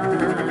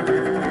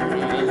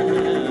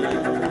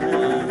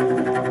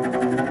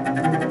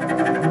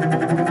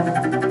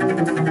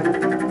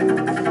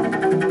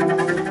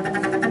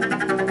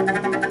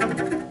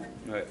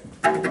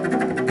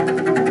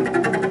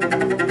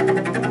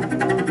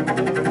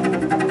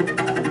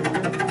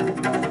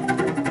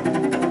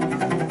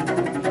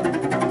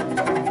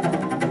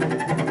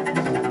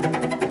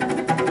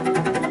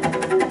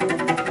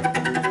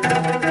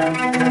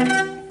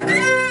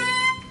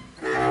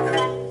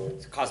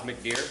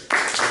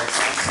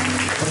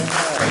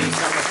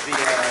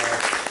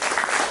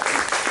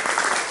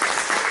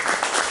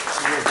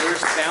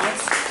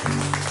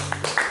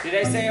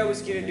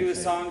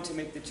to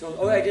make the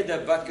children. Oh, I did the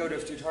butt go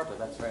to Harper.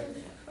 That's right.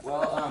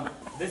 Well,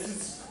 this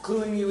is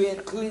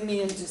cluing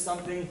me into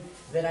something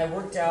that I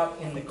worked out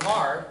in the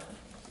car,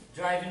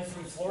 driving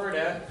from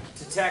Florida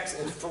to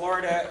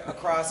Florida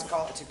across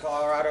to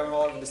Colorado and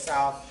all over the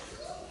South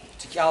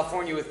to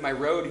California with my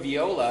Rode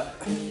viola.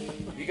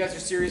 If you guys are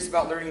serious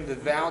about learning the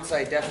bounce,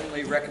 I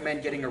definitely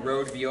recommend getting a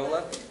Rode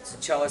viola. It's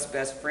a cellist's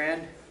best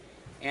friend,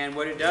 and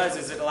what it does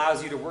is it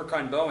allows you to work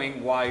on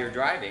bowing while you're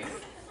driving.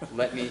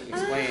 Let me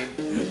explain.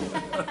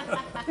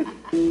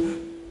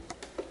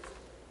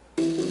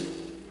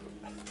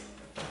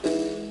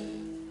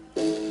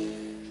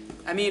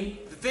 I mean,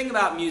 the thing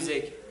about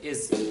music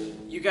is,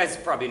 you guys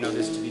probably know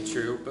this to be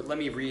true, but let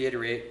me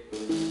reiterate.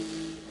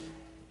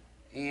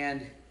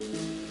 And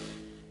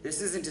this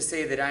isn't to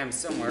say that I am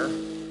somewhere,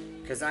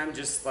 because I'm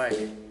just like,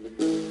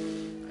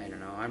 I don't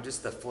know, I'm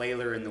just the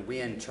flailer in the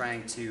wind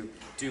trying to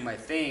do my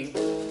thing.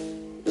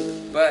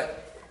 But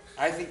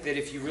I think that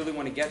if you really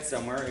want to get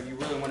somewhere, if you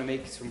really want to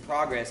make some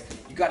progress,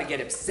 you got to get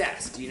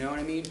obsessed, you know what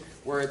I mean?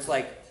 Where it's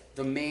like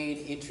the main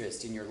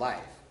interest in your life.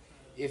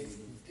 If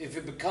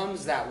it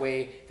becomes that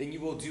way, then you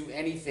will do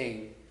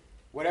anything.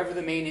 Whatever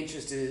the main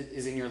interest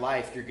is in your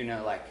life, you're going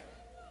to like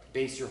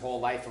base your whole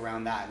life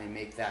around that and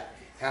make that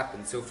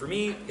happen. So for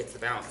me, it's the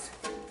bounce.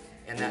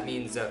 And that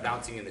means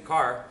bouncing in the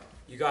car.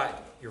 You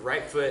got your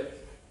right foot.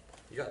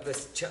 You got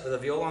the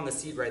viola on the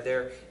seat right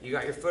there. You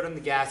got your foot on the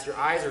gas. Your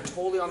eyes are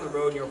totally on the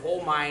road, and your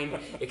whole mind,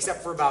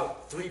 except for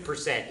about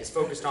 3%, is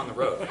focused on the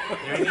road.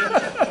 You know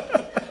what I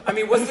mean? I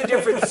mean, what's the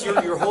difference?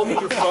 You're holding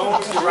your phone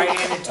with your right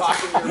hand and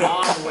talking to your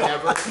mom or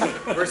whatever,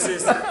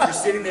 versus you're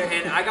sitting there,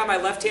 and I got my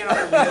left hand on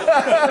the wheel,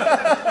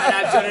 and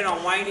I've done it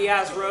on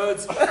windy-ass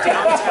roads,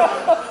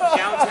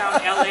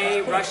 downtown LA,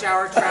 rush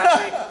hour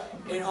traffic,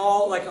 in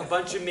all, like, a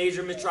bunch of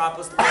major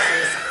metropolis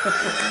places.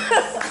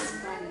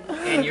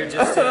 And you're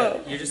just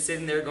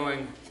sitting there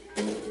going.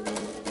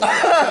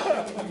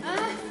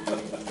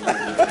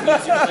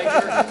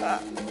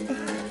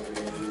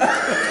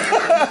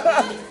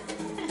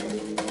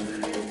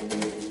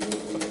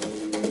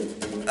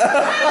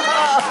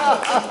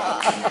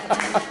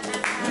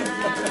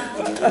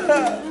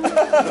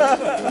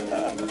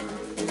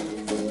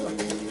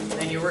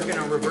 Then you're working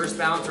on reverse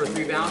bounce or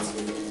 3 bounce.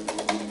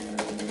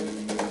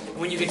 And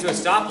when you get to a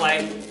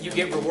stoplight, you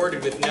get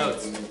rewarded with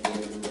notes.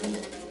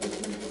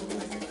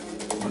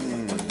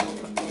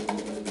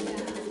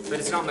 But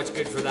it's not much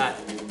good for that.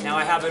 Now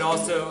I have it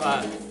also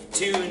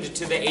tuned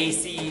to the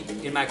AC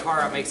in my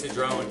car. It makes a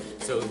drone,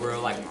 so we're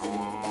like,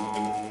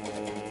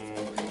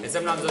 and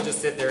sometimes I'll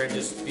just sit there and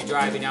just be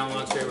driving down a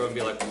long straight road and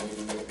be like,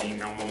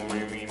 and I'm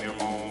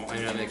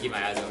gonna keep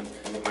my eyes open.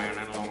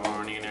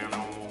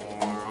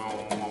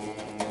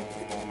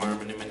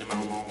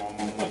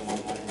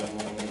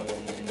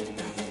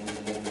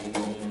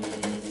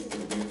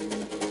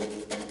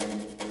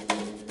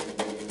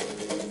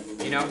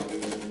 You know?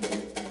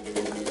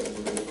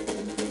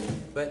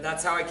 But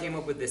that's how I came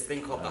up with this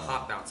thing called the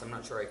hop bounce. I'm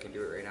not sure I can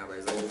do it right now, but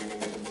it's like.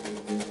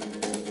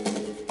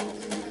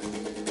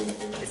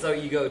 so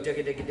you go,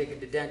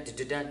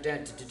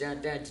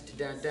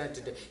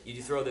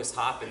 you throw this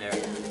hop in there.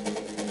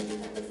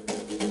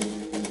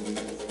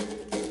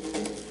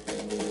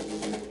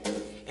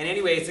 And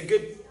anyway, it's a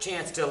good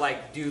chance to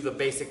like do the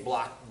basic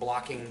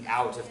blocking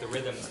out of the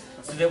rhythms,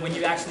 so that when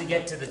you actually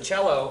get to the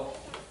cello,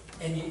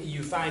 and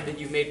you find that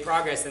you've made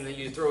progress, and then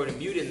you throw in a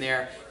mute in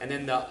there, and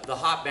then the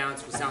hop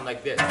bounce will sound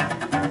like this.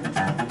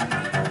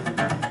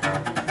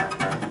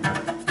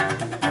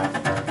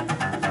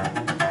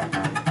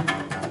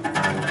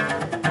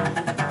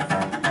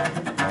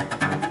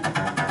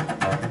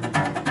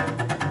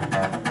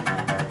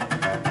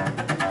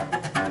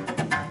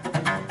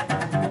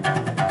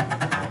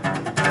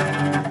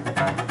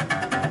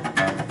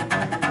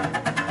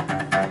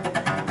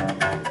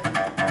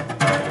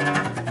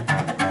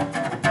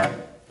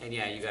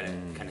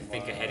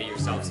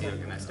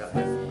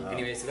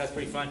 So that's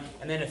pretty fun.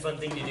 And then a fun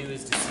thing to do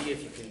is to see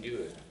if you can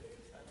do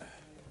a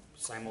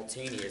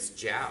simultaneous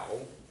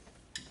jow.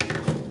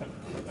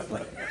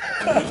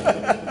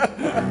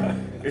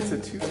 It's a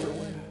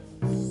 2-for-1.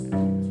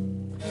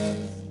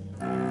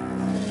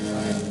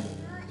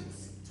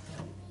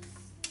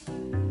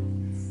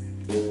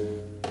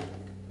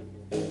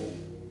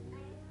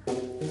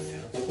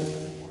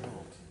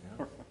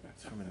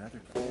 It's from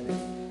another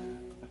planet.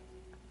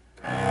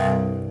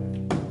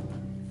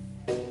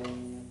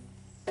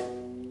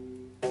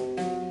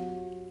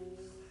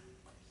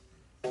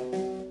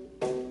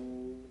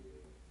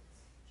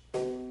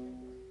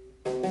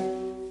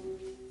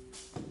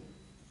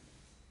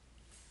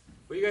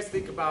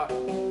 Think about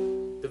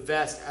the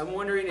vest. I'm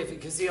wondering if,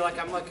 because see, like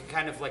I'm like a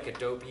kind of like a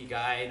dopey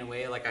guy in a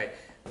way, like I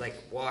like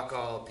walk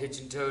all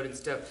pigeon-toed and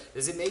stuff.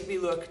 Does it make me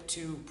look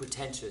too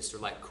pretentious or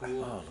like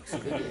cool?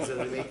 Does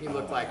it make me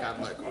look like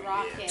I'm like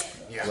Rocket.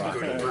 Yeah, I'm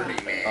good at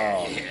Burning Man.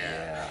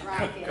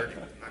 Rocket.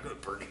 I'm good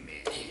at Burning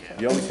Man. Yeah.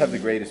 You always have the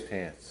greatest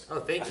pants. Oh,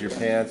 thank you. Your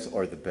pants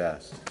are the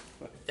best.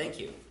 Thank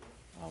you.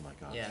 Oh my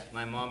gosh. Yeah,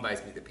 my mom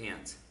buys me the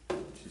pants.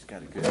 She's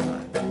got a good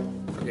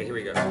time. Okay, here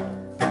we go.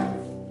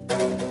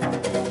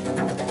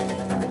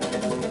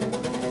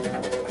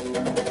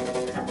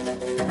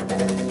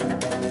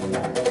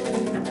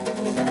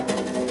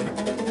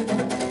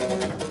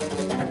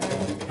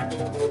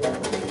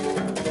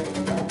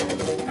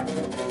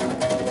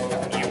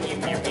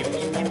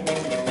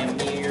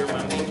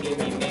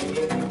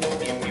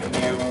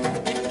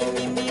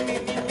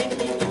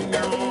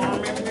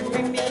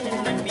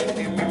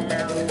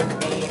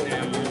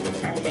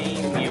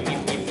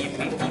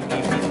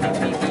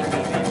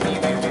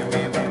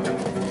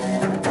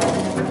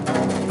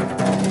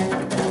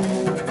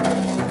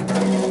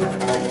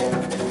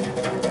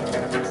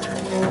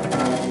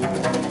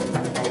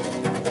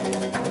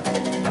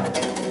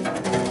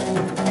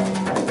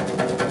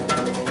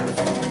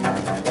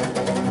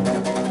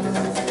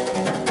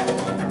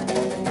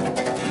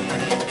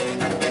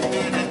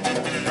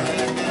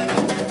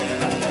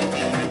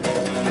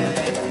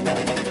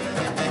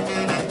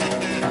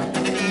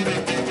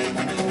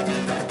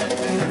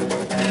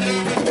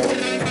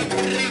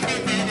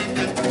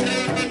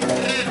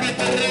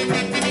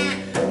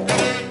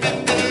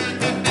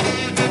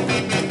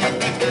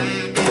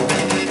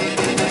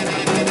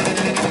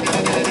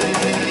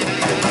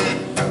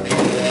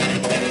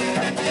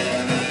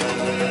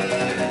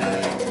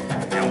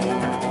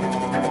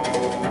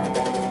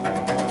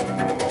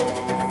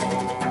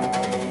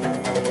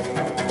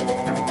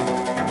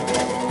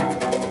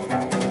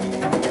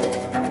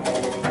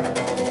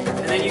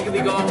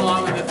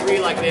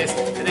 Like this,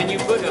 and then you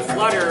put a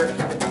flutter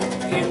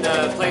in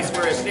the place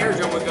where a snare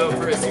drum would go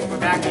for a super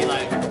backy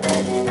like.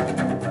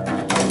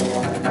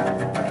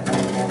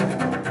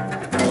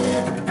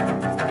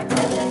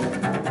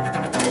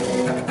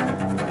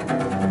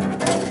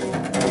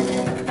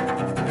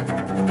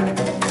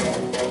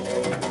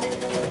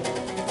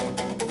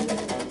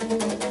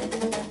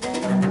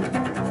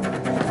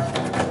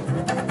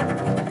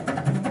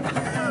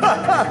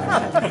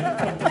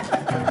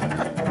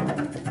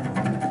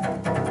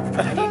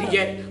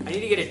 I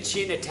need to get a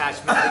chin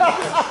attachment.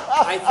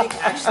 I think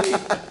actually,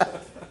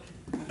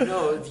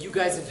 no, you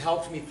guys have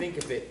helped me think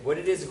of it. What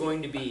it is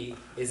going to be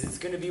is it's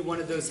going to be one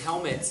of those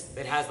helmets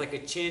that has like a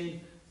chin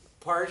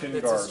part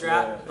that's guard, a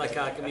strap,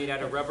 yeah. like made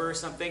out of rubber or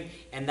something,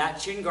 and that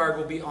chin guard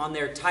will be on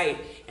there tight,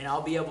 and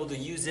I'll be able to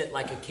use it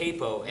like a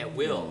capo at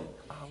will.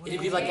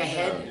 It'd be like a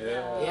head.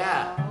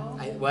 Yeah.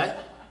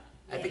 What?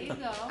 I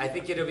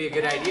think it'll be a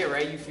good idea,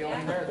 right? You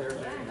feeling there? They're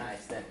very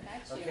nice then.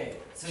 Okay,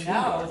 so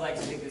now I would like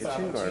to take this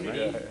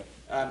opportunity,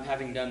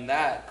 having done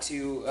that,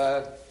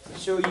 to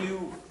show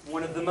you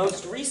one of the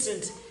most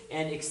recent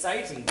and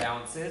exciting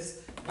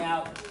bounces.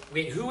 Now,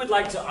 wait, who would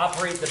like to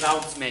operate the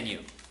bounce menu?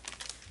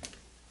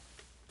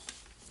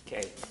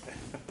 Okay.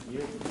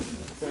 You.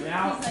 So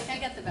now. He's like, I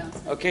got the bounce.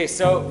 Okay,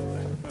 so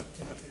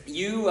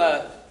you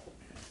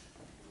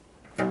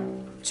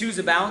choose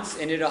a bounce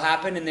and it'll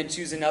happen, and then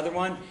choose another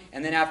one,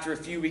 and then after a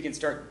few we can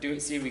start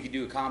see if we can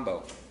do a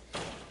combo.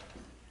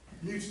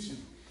 Mutagen.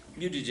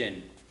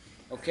 Mutagen.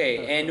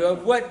 Okay, and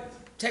what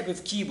type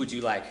of key would you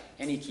like?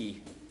 Any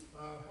key?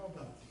 How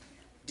about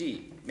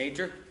D.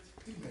 Major?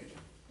 D major?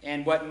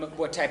 And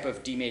what type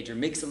of D major?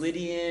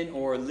 Mixolydian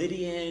or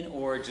Lydian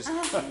or just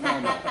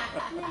normal?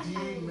 D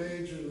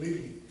major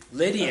Lydian.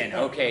 Lydian.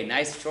 Okay,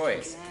 nice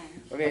choice.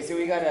 Okay, so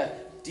we got a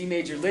D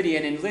major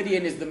Lydian, and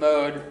Lydian is the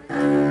mode.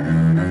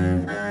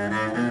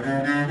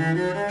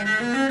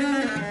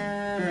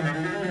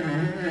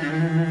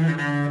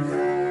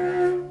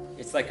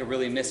 It's like a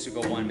really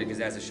mystical one because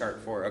it has a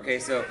sharp 4. Okay,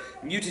 so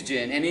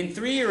mutagen, and in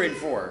 3 or in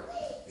 4?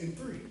 In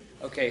 3.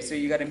 Okay, so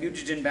you got a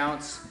mutagen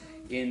bounce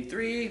in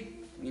 3,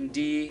 in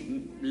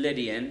D,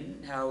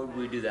 Lydian. How would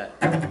we do that?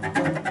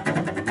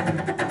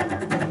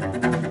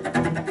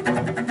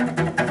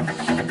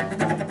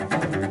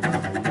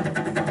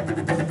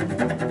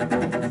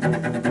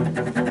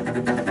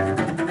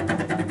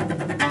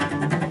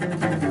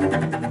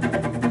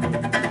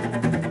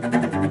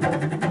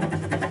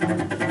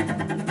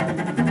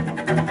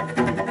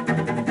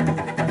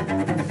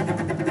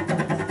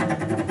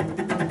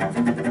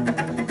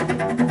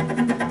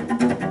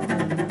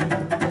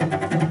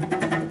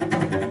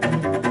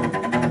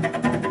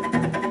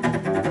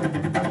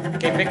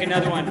 Okay, pick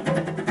another one.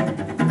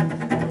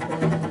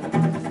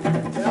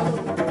 Cello,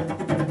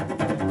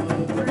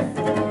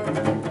 3/4,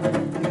 and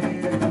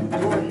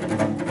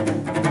Gordian.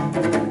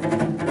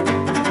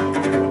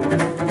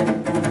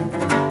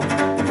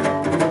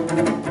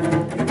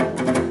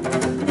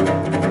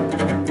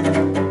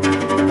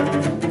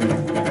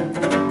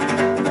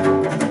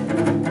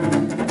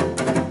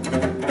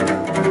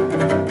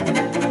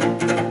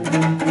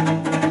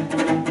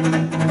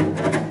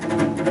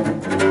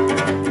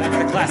 That's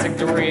the classic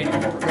Dorian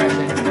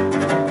progression.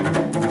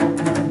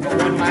 A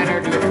 1 minor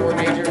to a 4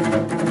 major.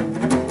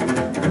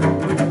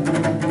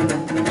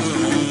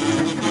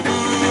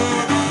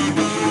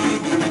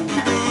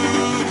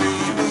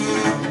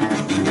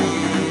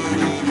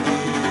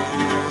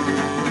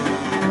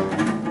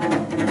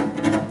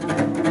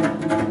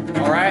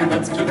 All right,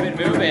 let's keep it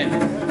moving.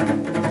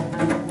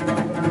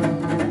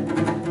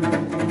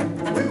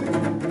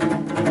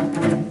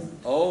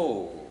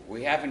 Oh,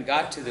 we haven't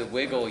got to the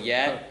wiggle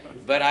yet,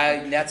 but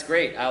that's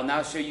great. I'll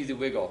now show you the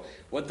wiggle.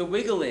 What the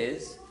wiggle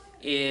is,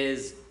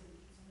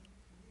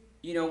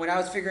 you know, when I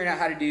was figuring out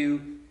how to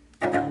do,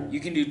 you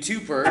can do 2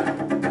 per,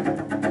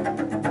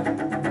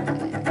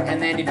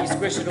 and then if you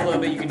squish it a little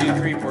bit, you can do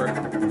 3 per.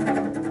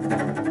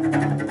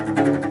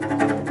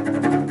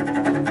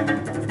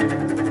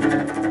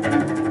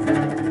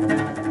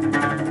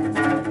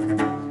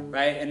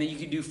 Right, and then you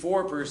can do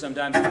 4 per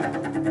sometimes.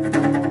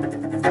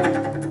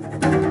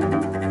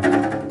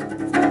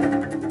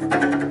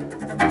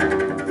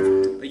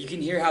 But you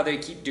can hear how they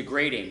keep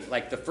degrading.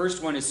 Like the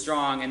first one is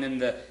strong, and then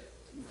the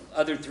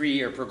other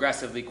 3 are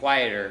progressively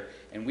quieter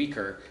and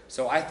weaker.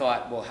 So I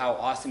thought, well, how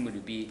awesome would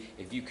it be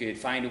if you could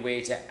find a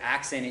way to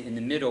accent it in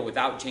the middle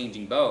without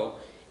changing bow?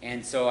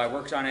 And so I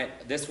worked on it.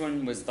 This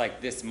one was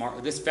like this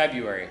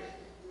February.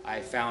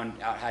 I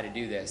found out how to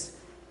do this.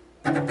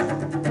 So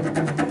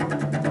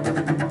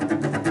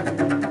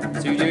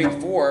you're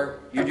doing 4,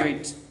 you're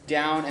doing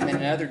down and then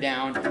another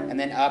down and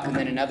then up and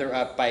then another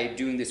up by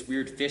doing this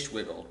weird fish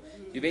wiggle.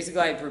 You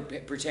basically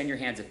like pretend your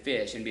hand's a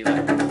fish and be like.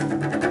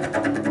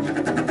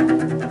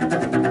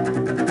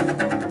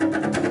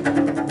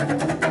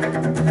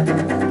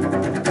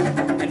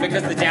 And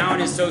because the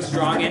down is so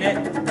strong in it,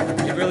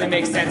 it really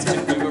makes sense to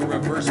do a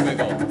reverse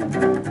wiggle.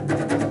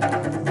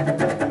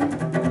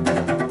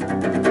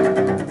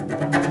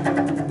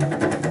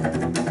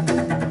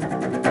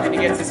 And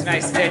it gets this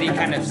nice steady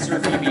kind of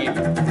surfy beat.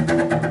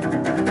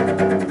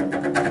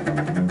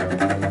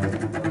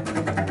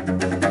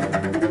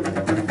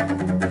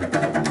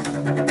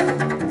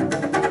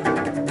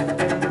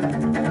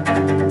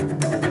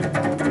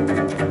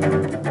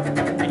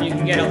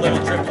 Get a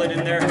little triplet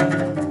in there.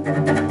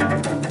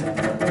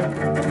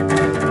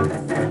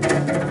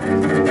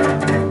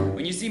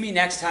 When you see me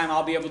next time,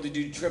 I'll be able to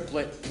do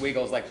triplet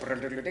wiggles like. But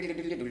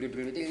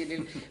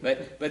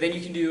then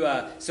you can do.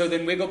 So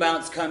then wiggle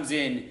bounce comes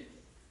in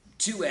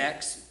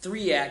 2x,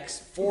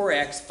 3x,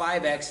 4x,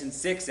 5x, and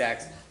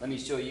 6x. Let me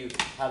show you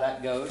how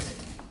that goes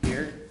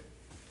here.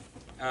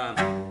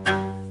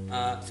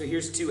 So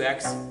here's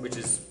 2x, which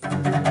is.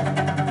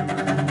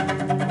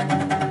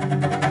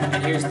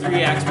 Here's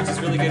 3x, which is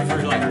really good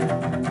for like.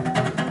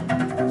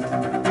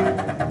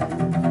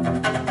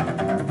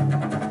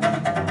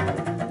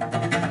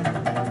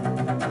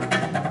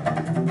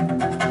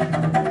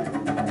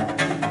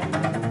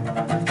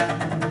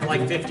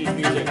 Like 50s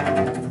music.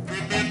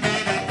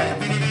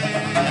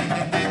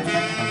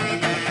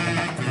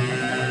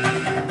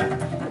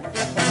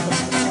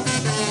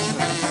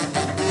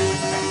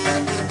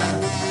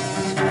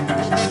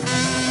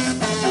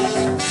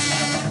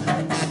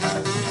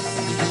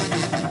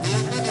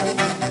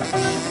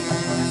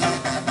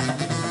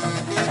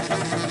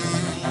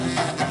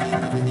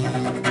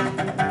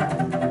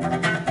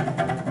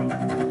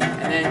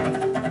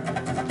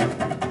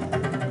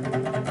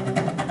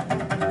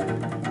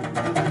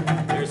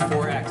 There's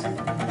 4x.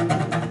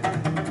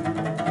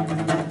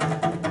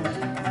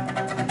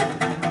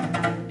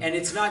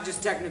 not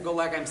just technical,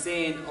 like I'm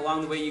saying.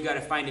 Along the way, you got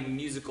to find a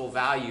musical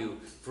value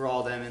for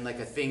all them and like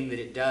a thing that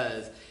it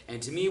does.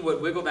 And to me,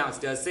 what Wiggle Bounce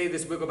does, say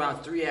this Wiggle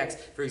Bounce 3x,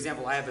 for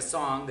example, I have a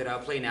song that I'll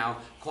play now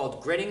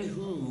called Gretting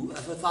Who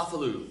of a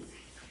Thothaloo.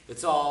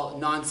 It's all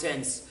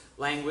nonsense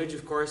language,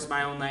 of course,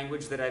 my own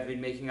language that I've been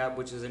making up,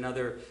 which is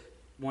another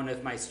one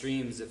of my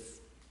streams of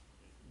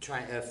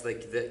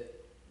like the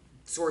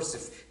source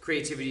of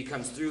creativity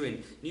comes through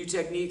in new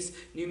techniques,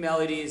 new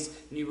melodies,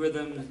 new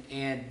rhythm,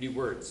 and new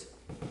words.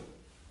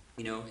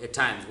 You know, at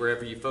times,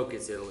 wherever you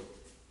focus, it'll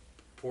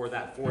pour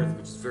that forth,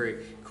 which is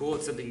very cool.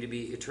 It's something to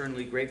be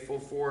eternally grateful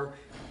for,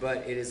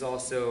 but it is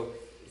also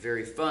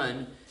very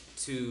fun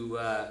to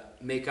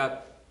make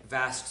up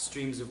vast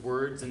streams of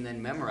words and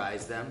then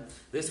memorize them.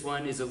 This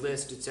one is a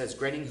list. It says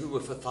Grenning Who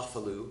of a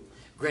Thothaloo,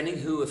 Grenning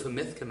Who of a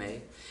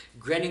Mythkame,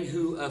 Grenning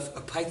Who of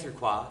a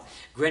Pytherqua,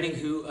 Grenning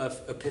Who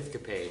of a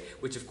Pithkape,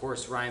 which of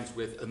course rhymes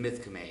with a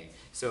Mythkame.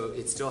 So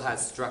it still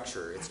has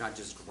structure. It's not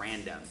just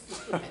random.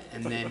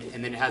 And then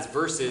it has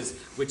verses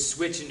which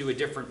switch into a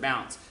different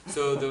bounce.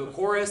 So the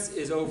chorus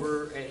is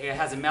over. It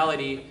has a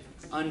melody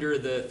under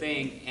the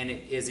thing, and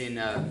it's in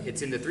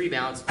the 3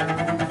 bounce.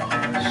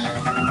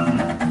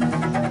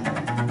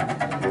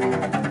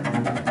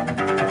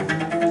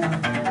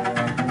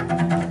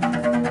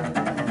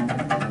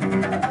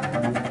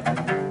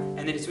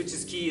 And then it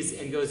switches keys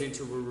and goes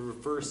into a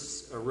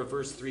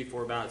reverse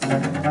 3/4 bounce.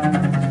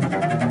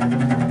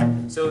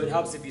 So it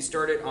helps if you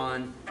start it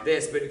on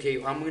this, but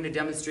okay, I'm going to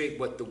demonstrate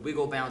what the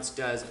wiggle bounce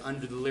does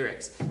under the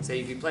lyrics.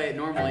 Say if you play it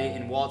normally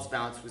in waltz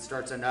bounce, which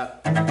starts on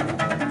up. Can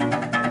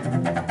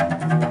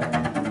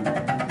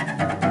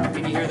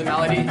you hear the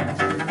melody?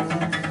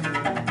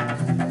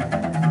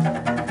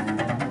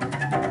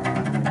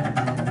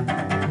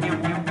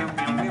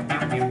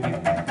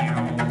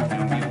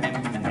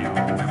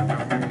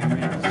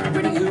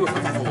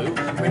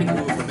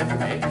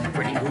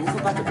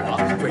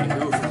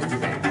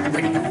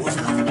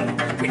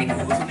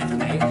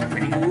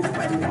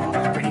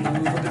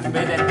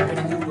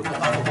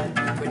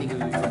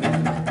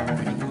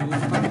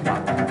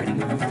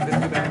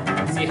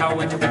 See how it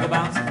went to wiggle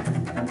bounce?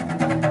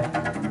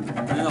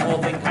 And then the whole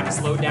thing kind of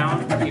slowed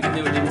down, even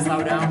though it didn't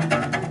slow down.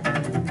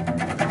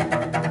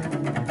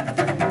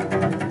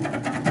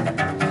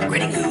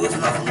 Grinning Who of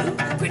Buffalo,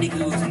 Grinning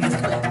Who of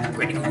Mythkame,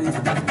 Grinning Who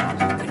of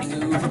Buffalo, Grinning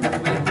Who of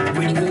Mythkame,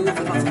 Grinning Who of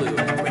Buffalo,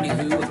 Grinning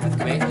Who of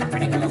Mythkame,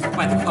 Grinning Who of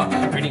Python,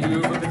 Grinning Who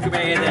of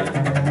Mythkame, and then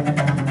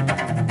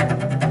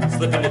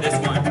slip into this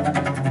one.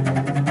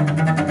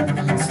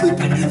 slip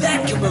into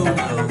that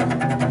kimono.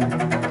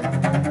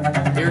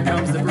 Here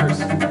comes the verse.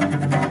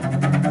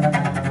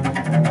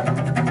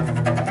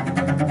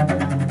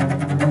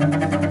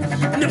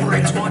 Never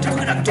ends want to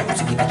put up doors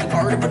to keep the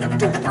bar to put up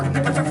doors, barking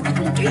up for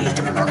frequent days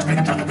to remarks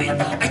make on the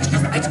wind. Ice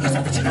kiss,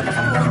 fiction of a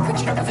fire,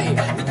 fiction of a fade.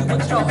 We do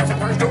one straw, for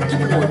bars don't keep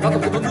a lord.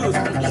 Welcome to the booth.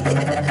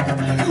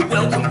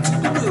 Welcome to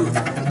the booth.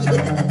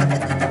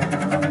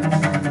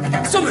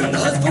 Summon the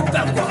husband,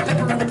 battle rock,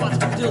 pepper in the pots,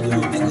 come to the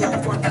loo, big loo,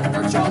 form that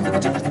march on, the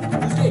continuous the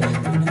blues day.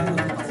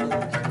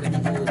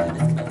 Grinning Who of the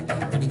Mythkame,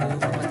 Grinning Who of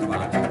the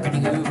Python,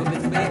 Grinning Who of the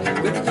Mythkame,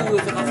 Grinning Who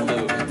of the Buffalo,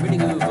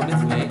 Grinning Who of the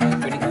Mythkame,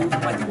 Grinning Who of the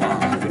Python,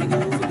 Grinning Who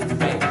of the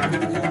Mythkame,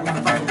 Grinning Who of the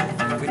Buffalo,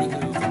 Grinning Who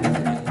of the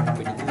Mythkame,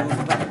 Grinning Who of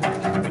the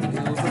Python, Grinning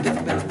Who of the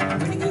Mythkame,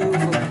 Grinning Who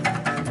of the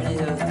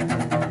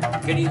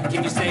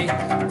Can you say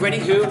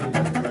Grinning Who?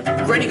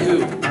 Grinning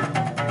Who?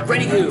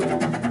 Grinning Who?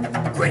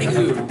 Grinning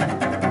Who?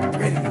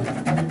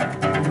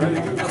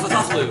 Of a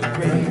Thothaloo,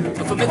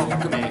 of a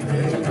Mythkame,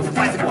 of a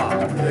Python,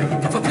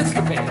 of a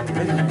Pithkape,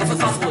 of a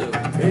Thothaloo,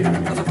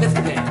 of a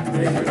Pithkape,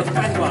 of a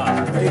Python,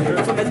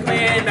 of a Mythkame,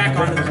 and back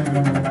on.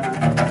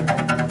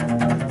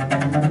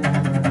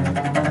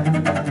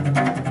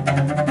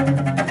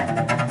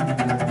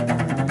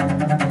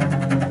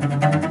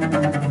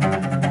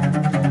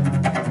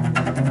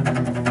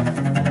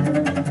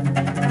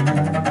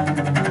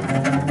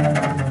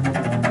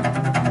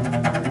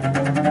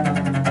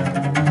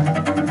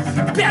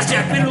 Bass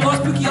Jack, Bitter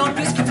Lost, Spooky on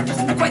Biscuit,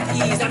 just quite the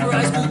ease.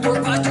 Amorize, Smooth Door,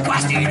 Plastic,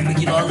 Plastic, and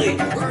Mickey Lolly.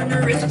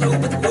 Burner is low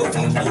with low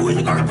fumes, low in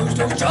the guard, boost,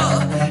 no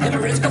jaw.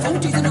 Emirates, phone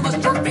teeth, and a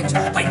must dark mix.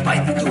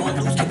 Bite, Mickey on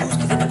loose, keep loose,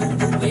 keep in the boom,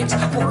 boom, mix.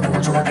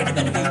 Pork, short, and a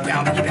enemy,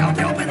 pow, Mickey, pow,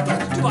 pow, and the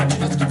to watch it,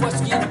 keep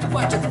west again, to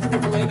watch it, the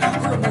play.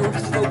 Or more,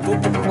 with no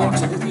book, and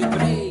rocks, and the field,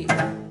 but hey.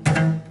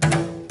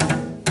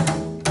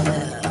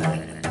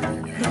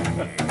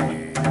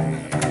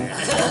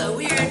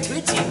 Weird,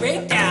 twitchy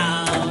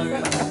breakdown.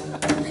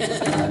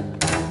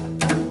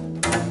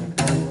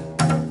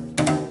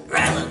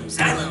 Rylum,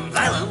 xylum,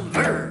 phylum,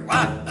 ver,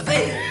 wop, a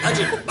fay,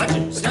 nudgin',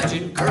 budgin',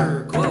 snudgin',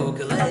 cur, quo,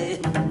 calais.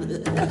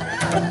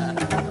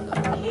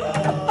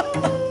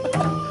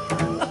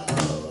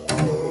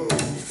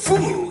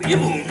 Fumu,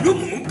 yimu,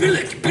 numu,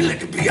 billik,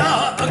 billik,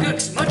 bia,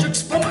 ugux, mudgux,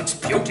 spumux,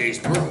 piotes,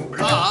 bro,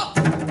 blah.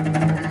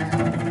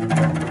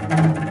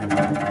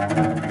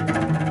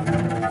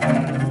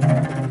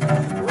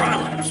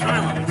 Rylum,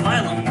 xylum,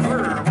 phylum,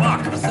 ver,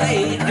 wop, a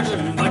fay,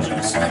 nudgin',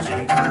 budgin',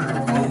 snudgin', cur,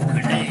 quo,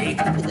 calais.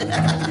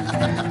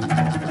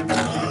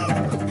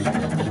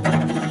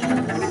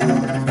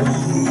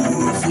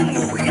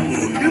 Fumu,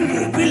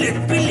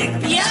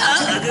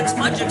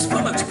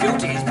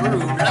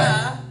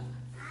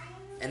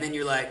 and then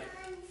you're like,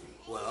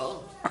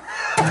 well.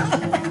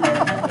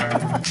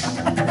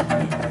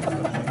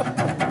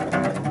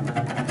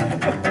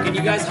 Can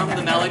you guys hum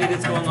the melody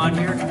that's going on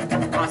here?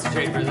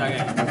 Concentrate for a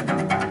second.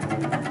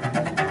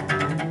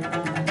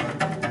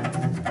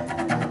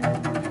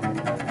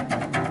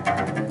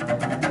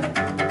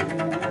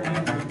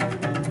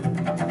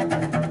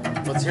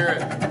 Let's hear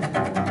it.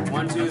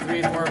 1, 2,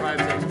 3, 4, 5,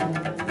 6.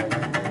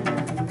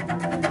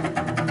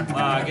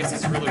 Wow, I guess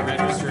it's really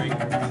registering.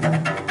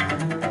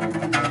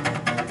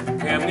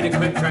 Okay, I'm gonna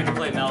quit trying to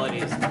play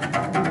melodies.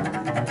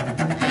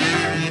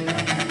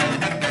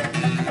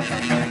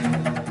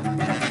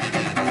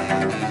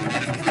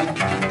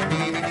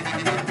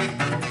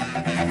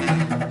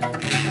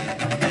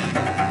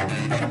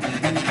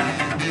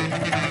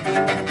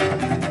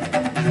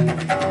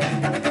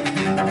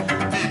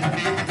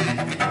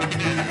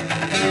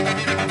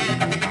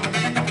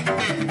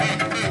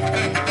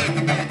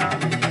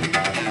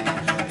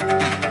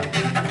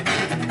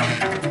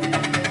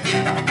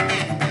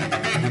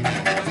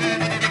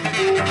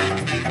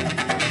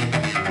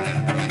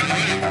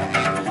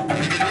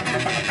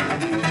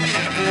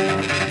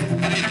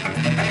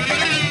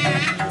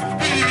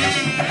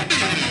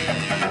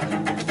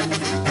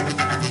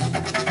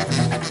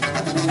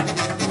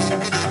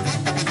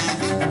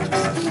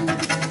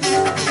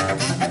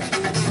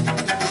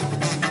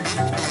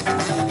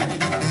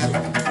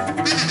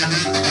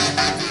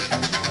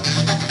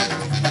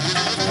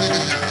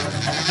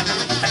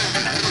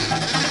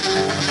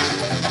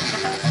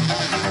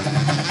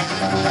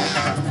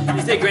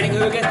 You say grinning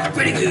who again?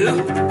 Grinning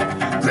who?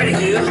 Grinning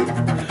who?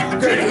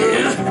 Grinning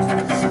who?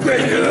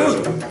 Grinning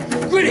who?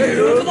 Grinning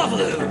who? For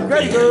Buffalo.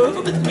 Grinning who?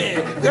 For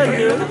Mississippi. Grinning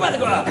who? For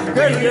Panama.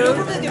 Grinning who?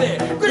 For Mississippi.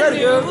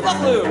 Grinning who? For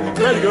Buffalo.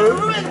 Grinning who?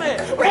 For Mississippi.